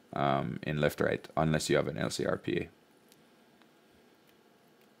channel in left right, unless you have an LCR PA.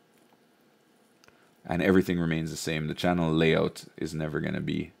 And everything remains the same. The channel layout is never going to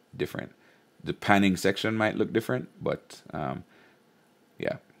be different. The panning section might look different, but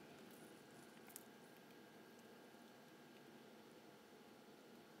yeah.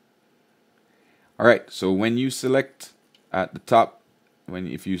 All right, so when you select at the top,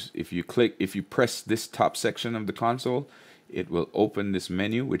 if you press this top section of the console, it will open this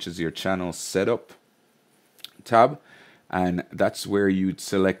menu, which is your channel setup tab, and that's where you'd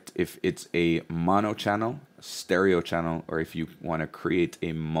select if it's a mono channel, stereo channel, or if you want to create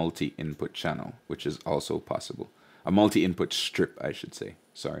a multi-input channel, which is also possible. A multi-input strip, I should say.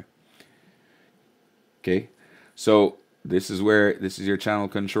 Sorry. Okay. So this is your channel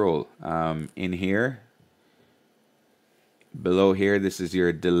control. In here, below here, this is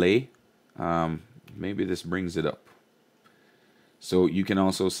your delay. Maybe this brings it up. So you can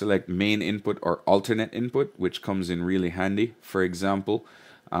also select main input or alternate input, which comes in really handy. For example,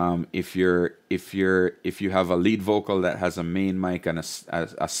 if you have a lead vocal that has a main mic and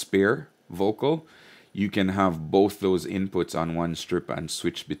a spare vocal, you can have both those inputs on one strip and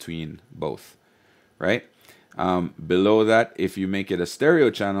switch between both, right? Below that, if you make it a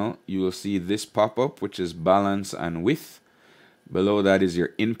stereo channel, you will see this pop up, which is balance and width. Below that is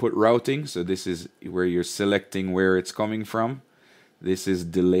your input routing. So this is where you're selecting where it's coming from. This is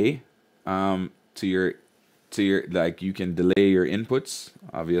delay. To your like, you can delay your inputs.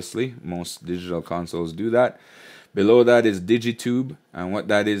 Obviously, most digital consoles do that. Below that is Digitube, and what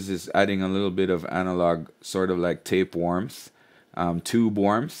that is adding a little bit of analog, sort of like tape warmth, tube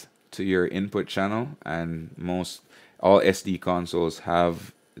warmth to your input channel, and all SD consoles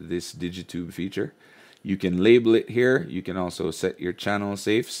have this Digitube feature. You can label it here. You can also set your channel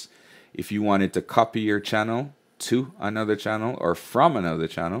safes. If you wanted to copy your channel to another channel or from another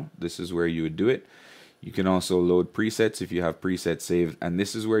channel, this is where you would do it. You can also load presets if you have presets saved, and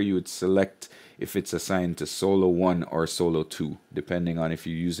this is where you would select if it's assigned to solo 1 or solo 2, depending on if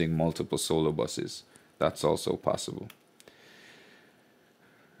you're using multiple solo buses. That's also possible.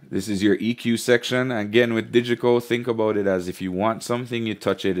 This is your EQ section. Again, with Digico, think about it as if you want something, you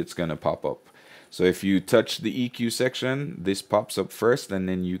touch it, it's going to pop up. So if you touch the EQ section, this pops up first, and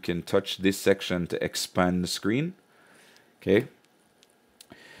then you can touch this section to expand the screen. Okay.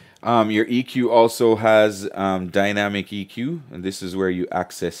 Your EQ also has dynamic EQ, and this is where you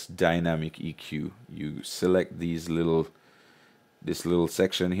access dynamic EQ. You select this little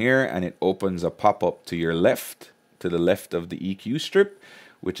section here, and it opens a pop-up to your left, to the left of the EQ strip,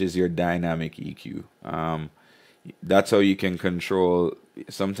 which is your dynamic EQ. That's how you can control.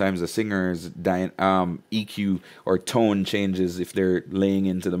 Sometimes a singer's EQ or tone changes if they're laying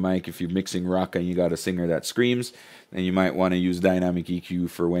into the mic. If you're mixing rock and you got a singer that screams, then you might want to use dynamic EQ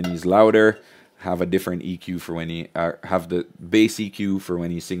for when he's louder, have a different EQ for when he have the bass EQ for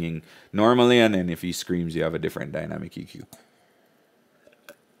when he's singing normally, and then if he screams, you have a different dynamic EQ.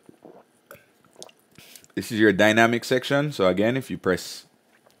 This is your dynamic section. So again, if you press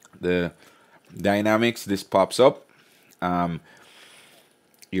the dynamics, this pops up.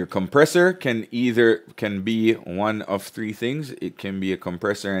 Your compressor can be one of three things. It can be a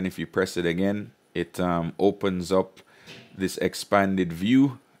compressor, and if you press it again, it opens up this expanded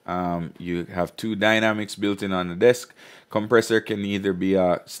view. You have two dynamics built in on the desk. Compressor can either be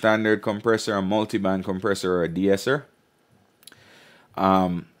a standard compressor, a multiband compressor, or a de-esser.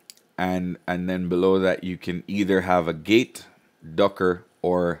 And then below that, you can either have a gate, ducker,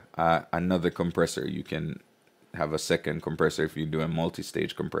 or another compressor. You can have a second compressor if you're doing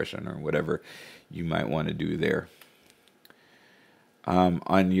multi-stage compression or whatever you might want to do there.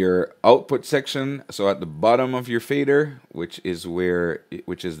 On your output section, so at the bottom of your fader, which is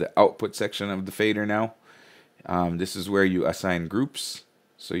the output section of the fader now, this is where you assign groups.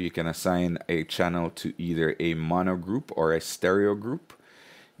 So you can assign a channel to either a mono group or a stereo group.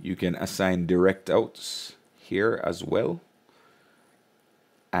 You can assign direct outs here as well.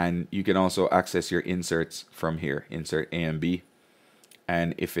 And you can also access your inserts from here, insert A and B.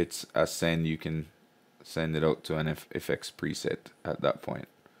 And if it's a send, you can send it out to an FX preset at that point.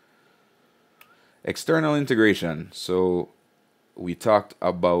 External integration. So we talked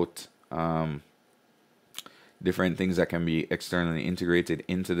about different things that can be externally integrated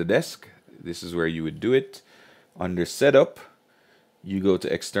into the desk. This is where you would do it. Under setup, you go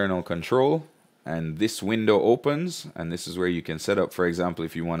to external control, and this window opens, and this is where you can set up, for example,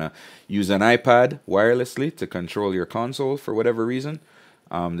 if you want to use an iPad wirelessly to control your console for whatever reason,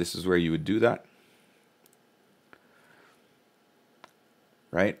 this is where you would do that.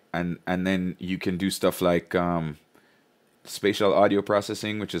 Right? And then you can do stuff like spatial audio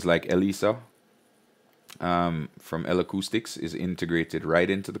processing, which is like Elisa from L Acoustics, is integrated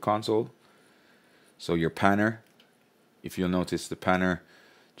right into the console. So your panner, if you'll notice, the panner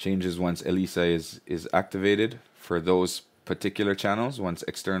changes once Elisa is activated for those particular channels, once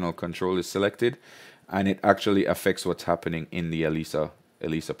external control is selected, and it actually affects what's happening in the Elisa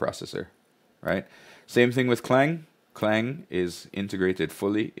processor, right? Same thing with Clang. Clang is integrated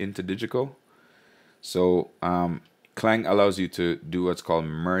fully into Digico. So Clang allows you to do what's called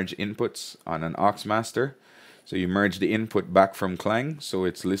merge inputs on an aux master. So you merge the input back from Clang, so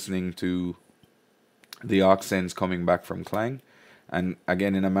it's listening to the aux sends coming back from Clang, And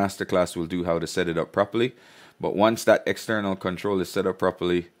again, in a masterclass, we'll do how to set it up properly. But once that external control is set up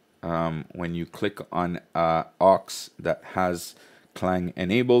properly, when you click on aux that has Clang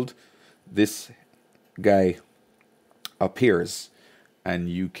enabled, this guy appears, and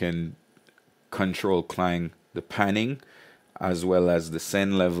you can control Clang, the panning, as well as the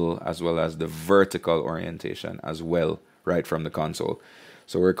send level, as well as the vertical orientation as well, right from the console.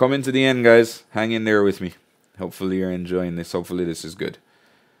 So we're coming to the end, guys. Hang in there with me. Hopefully you're enjoying this. Hopefully this is good.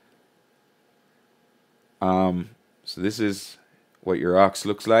 So this is what your aux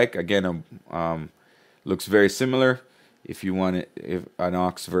looks like. Again, looks very similar. If you want it, if an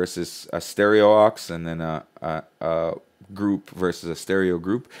aux versus a stereo aux, and then a group versus a stereo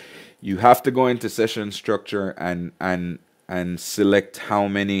group, you have to go into session structure and select how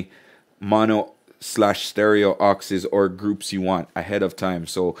many mono / stereo auxes or groups you want ahead of time.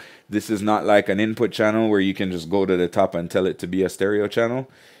 So this is not like an input channel where you can just go to the top and tell it to be a stereo channel.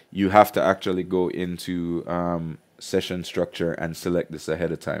 You have to actually go into session structure and select this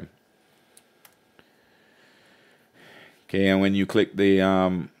ahead of time. Okay, and when you click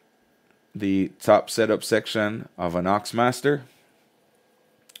the top setup section of an aux master,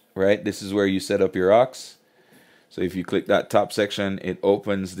 right, this is where you set up your aux. So if you click that top section, it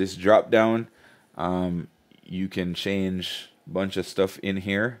opens this drop down. You can change a bunch of stuff in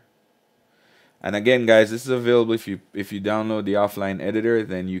here. And again, guys, this is available if you download the offline editor,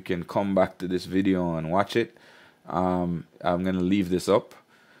 then you can come back to this video and watch it. I'm going to leave this up.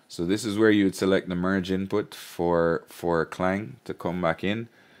 So this is where you would select the merge input for Clang to come back in.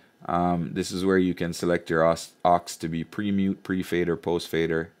 This is where you can select your aux to be pre-mute, pre-fader,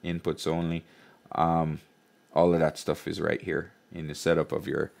 post-fader, inputs only. All of that stuff is right here in the setup of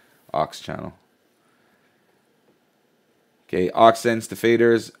your aux channel. Okay, aux sends to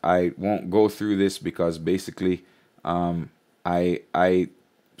faders. I won't go through this because basically, when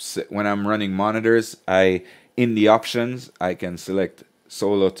I'm running monitors, in the options I can select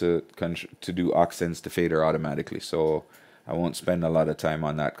solo to do aux sends to fader automatically. So I won't spend a lot of time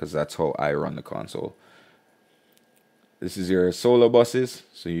on that because that's how I run the console. This is your solo buses,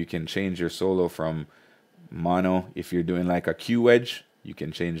 so you can change your solo from mono. If you're doing like a Q wedge, you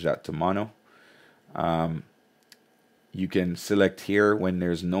can change that to mono. You can select here when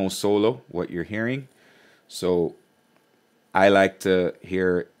there's no solo what you're hearing. So I like to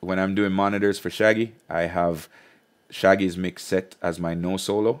hear, when I'm doing monitors for Shaggy, I have Shaggy's mix set as my no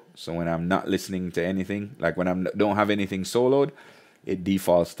solo. So when I'm not listening to anything, like when I don't have anything soloed, it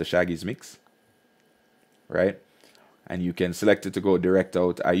defaults to Shaggy's mix, right? And you can select it to go direct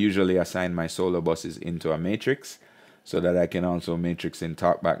out. I usually assign my solo buses into a matrix so that I can also matrix in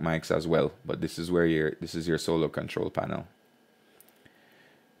talkback mics as well. But this is where this is your solo control panel.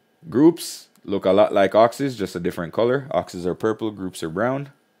 Groups look a lot like auxes, just a different color. Auxes are purple, groups are brown.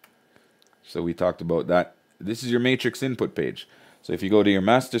 So we talked about that. This is your matrix input page. So if you go to your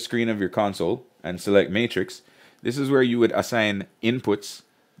master screen of your console and select matrix, this is where you would assign inputs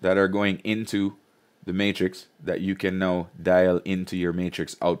that are going into the matrix that you can now dial into your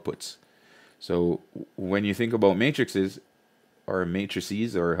matrix outputs. So when you think about matrices, or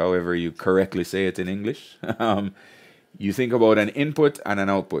matrices, or however you correctly say it in English, you think about an input and an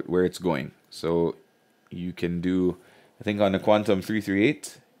output, where it's going. So you can do, I think on the Quantum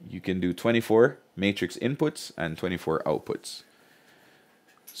 338, you can do 24 matrix inputs and 24 outputs.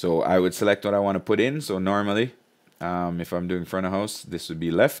 So I would select what I want to put in. So normally, if I'm doing front of house, this would be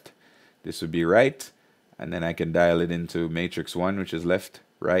left, this would be right, and then I can dial it into matrix 1, which is left,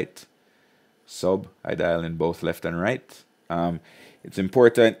 right, sub. I dial in both left and right. It's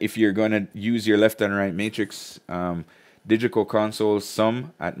important if you're going to use your left and right matrix, Digico console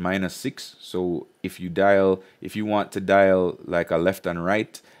sum at -6. So if you want to dial like a left and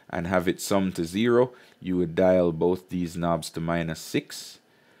right and have it sum to 0, you would dial both these knobs to -6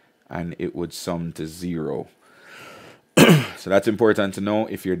 and it would sum to 0. So that's important to know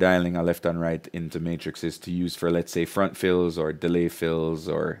if you're dialing a left and right into matrices to use for, let's say, front fills or delay fills,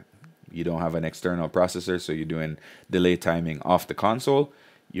 or you don't have an external processor, so you're doing delay timing off the console.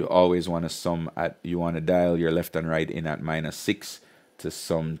 You always want to you want to dial your left and right in at -6 to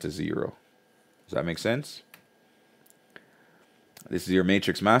sum to 0. Does that make sense? This is your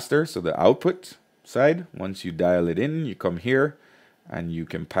matrix master, so the output side. Once you dial it in, you come here and you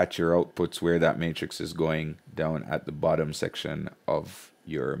can patch your outputs where that matrix is going down at the bottom section of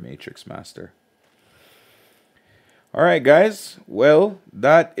your matrix master. All right, guys. Well,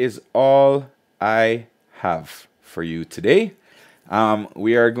 that is all I have for you today.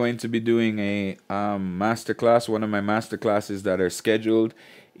 We are going to be doing a masterclass. One of my masterclasses that are scheduled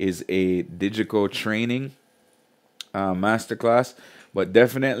is a Digico training masterclass. But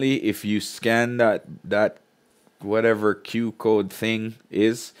definitely, if you scan that whatever Q code thing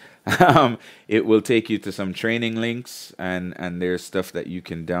is, it will take you to some training links, and there's stuff that you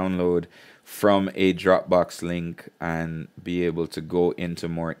can download from a Dropbox link and be able to go into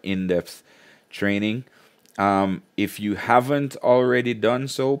more in-depth training. If you haven't already done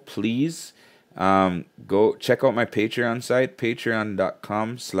so, please go check out my Patreon site,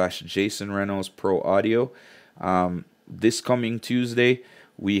 patreon.com/Jason Reynolds Pro Audio. This coming Tuesday,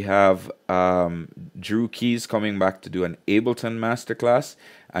 we have Drew Keys coming back to do an Ableton masterclass.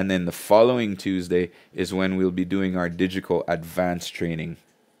 And then the following Tuesday is when we'll be doing our Digico advanced training.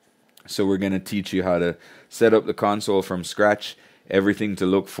 So we're going to teach you how to set up the console from scratch, everything to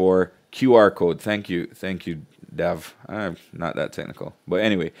look for, QR code. Thank you, Dav. I'm not that technical. But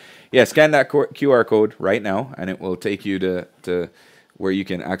anyway, yeah, scan that QR code right now, and it will take you to where you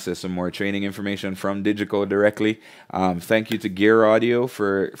can access some more training information from Digico directly. Thank you to Gear Audio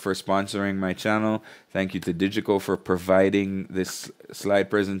for sponsoring my channel. Thank you to Digico for providing this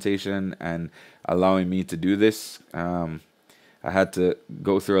slide presentation and allowing me to do this. I had to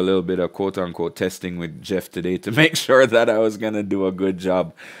go through a little bit of quote-unquote testing with Jeff today to make sure that I was going to do a good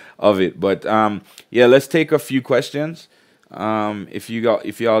job of it. But yeah, let's take a few questions. If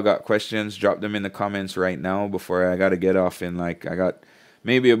y'all got questions, drop them in the comments right now before I got to get off in I got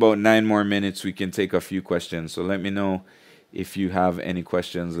maybe about 9 more minutes. We can take a few questions. So let me know if you have any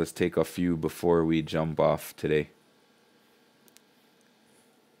questions. Let's take a few before we jump off today.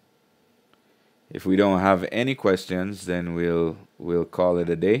 If we don't have any questions, then we'll call it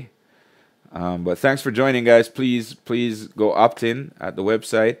a day. But thanks for joining, guys. Please go opt in at the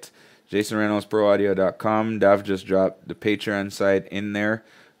website, jasonreynoldsproaudio.com. Dav just dropped the Patreon site in there.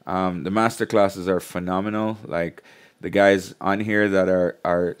 The masterclasses are phenomenal. Like, the guys on here that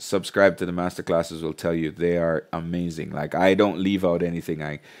are subscribed to the masterclasses will tell you they are amazing. Like, I don't leave out anything.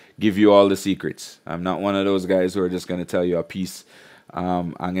 I give you all the secrets. I'm not one of those guys who are just going to tell you a piece.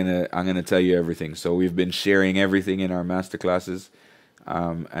 I'm gonna tell you everything. So we've been sharing everything in our masterclasses,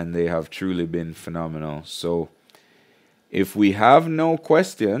 and they have truly been phenomenal. So if we have no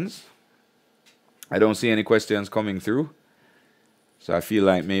questions, I don't see any questions coming through. So I feel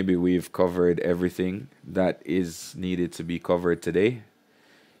like maybe we've covered everything that is needed to be covered today.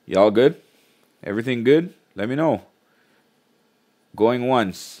 Y'all good? Everything good? Let me know. Going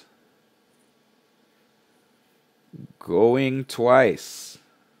once. Going twice.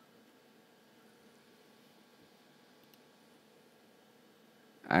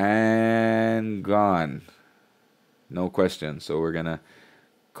 And gone. No questions. So we're gonna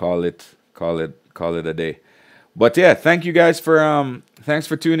call it a day. But yeah, thank you guys for thanks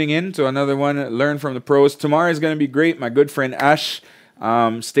for tuning in to another one, Learn from the Pros. Tomorrow is gonna be great. My good friend Ash,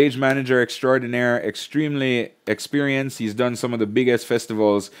 stage manager extraordinaire, extremely experienced. He's done some of the biggest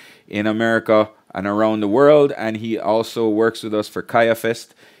festivals in America and around the world, and he also works with us for Kaya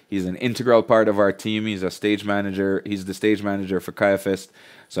Fest. He's an integral part of our team. He's a stage manager. He's the stage manager for Kaya Fest.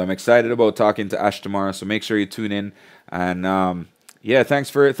 So I'm excited about talking to Ash tomorrow. So make sure you tune in. And yeah, thanks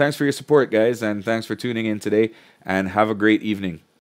for your support, guys, and thanks for tuning in today. And have a great evening.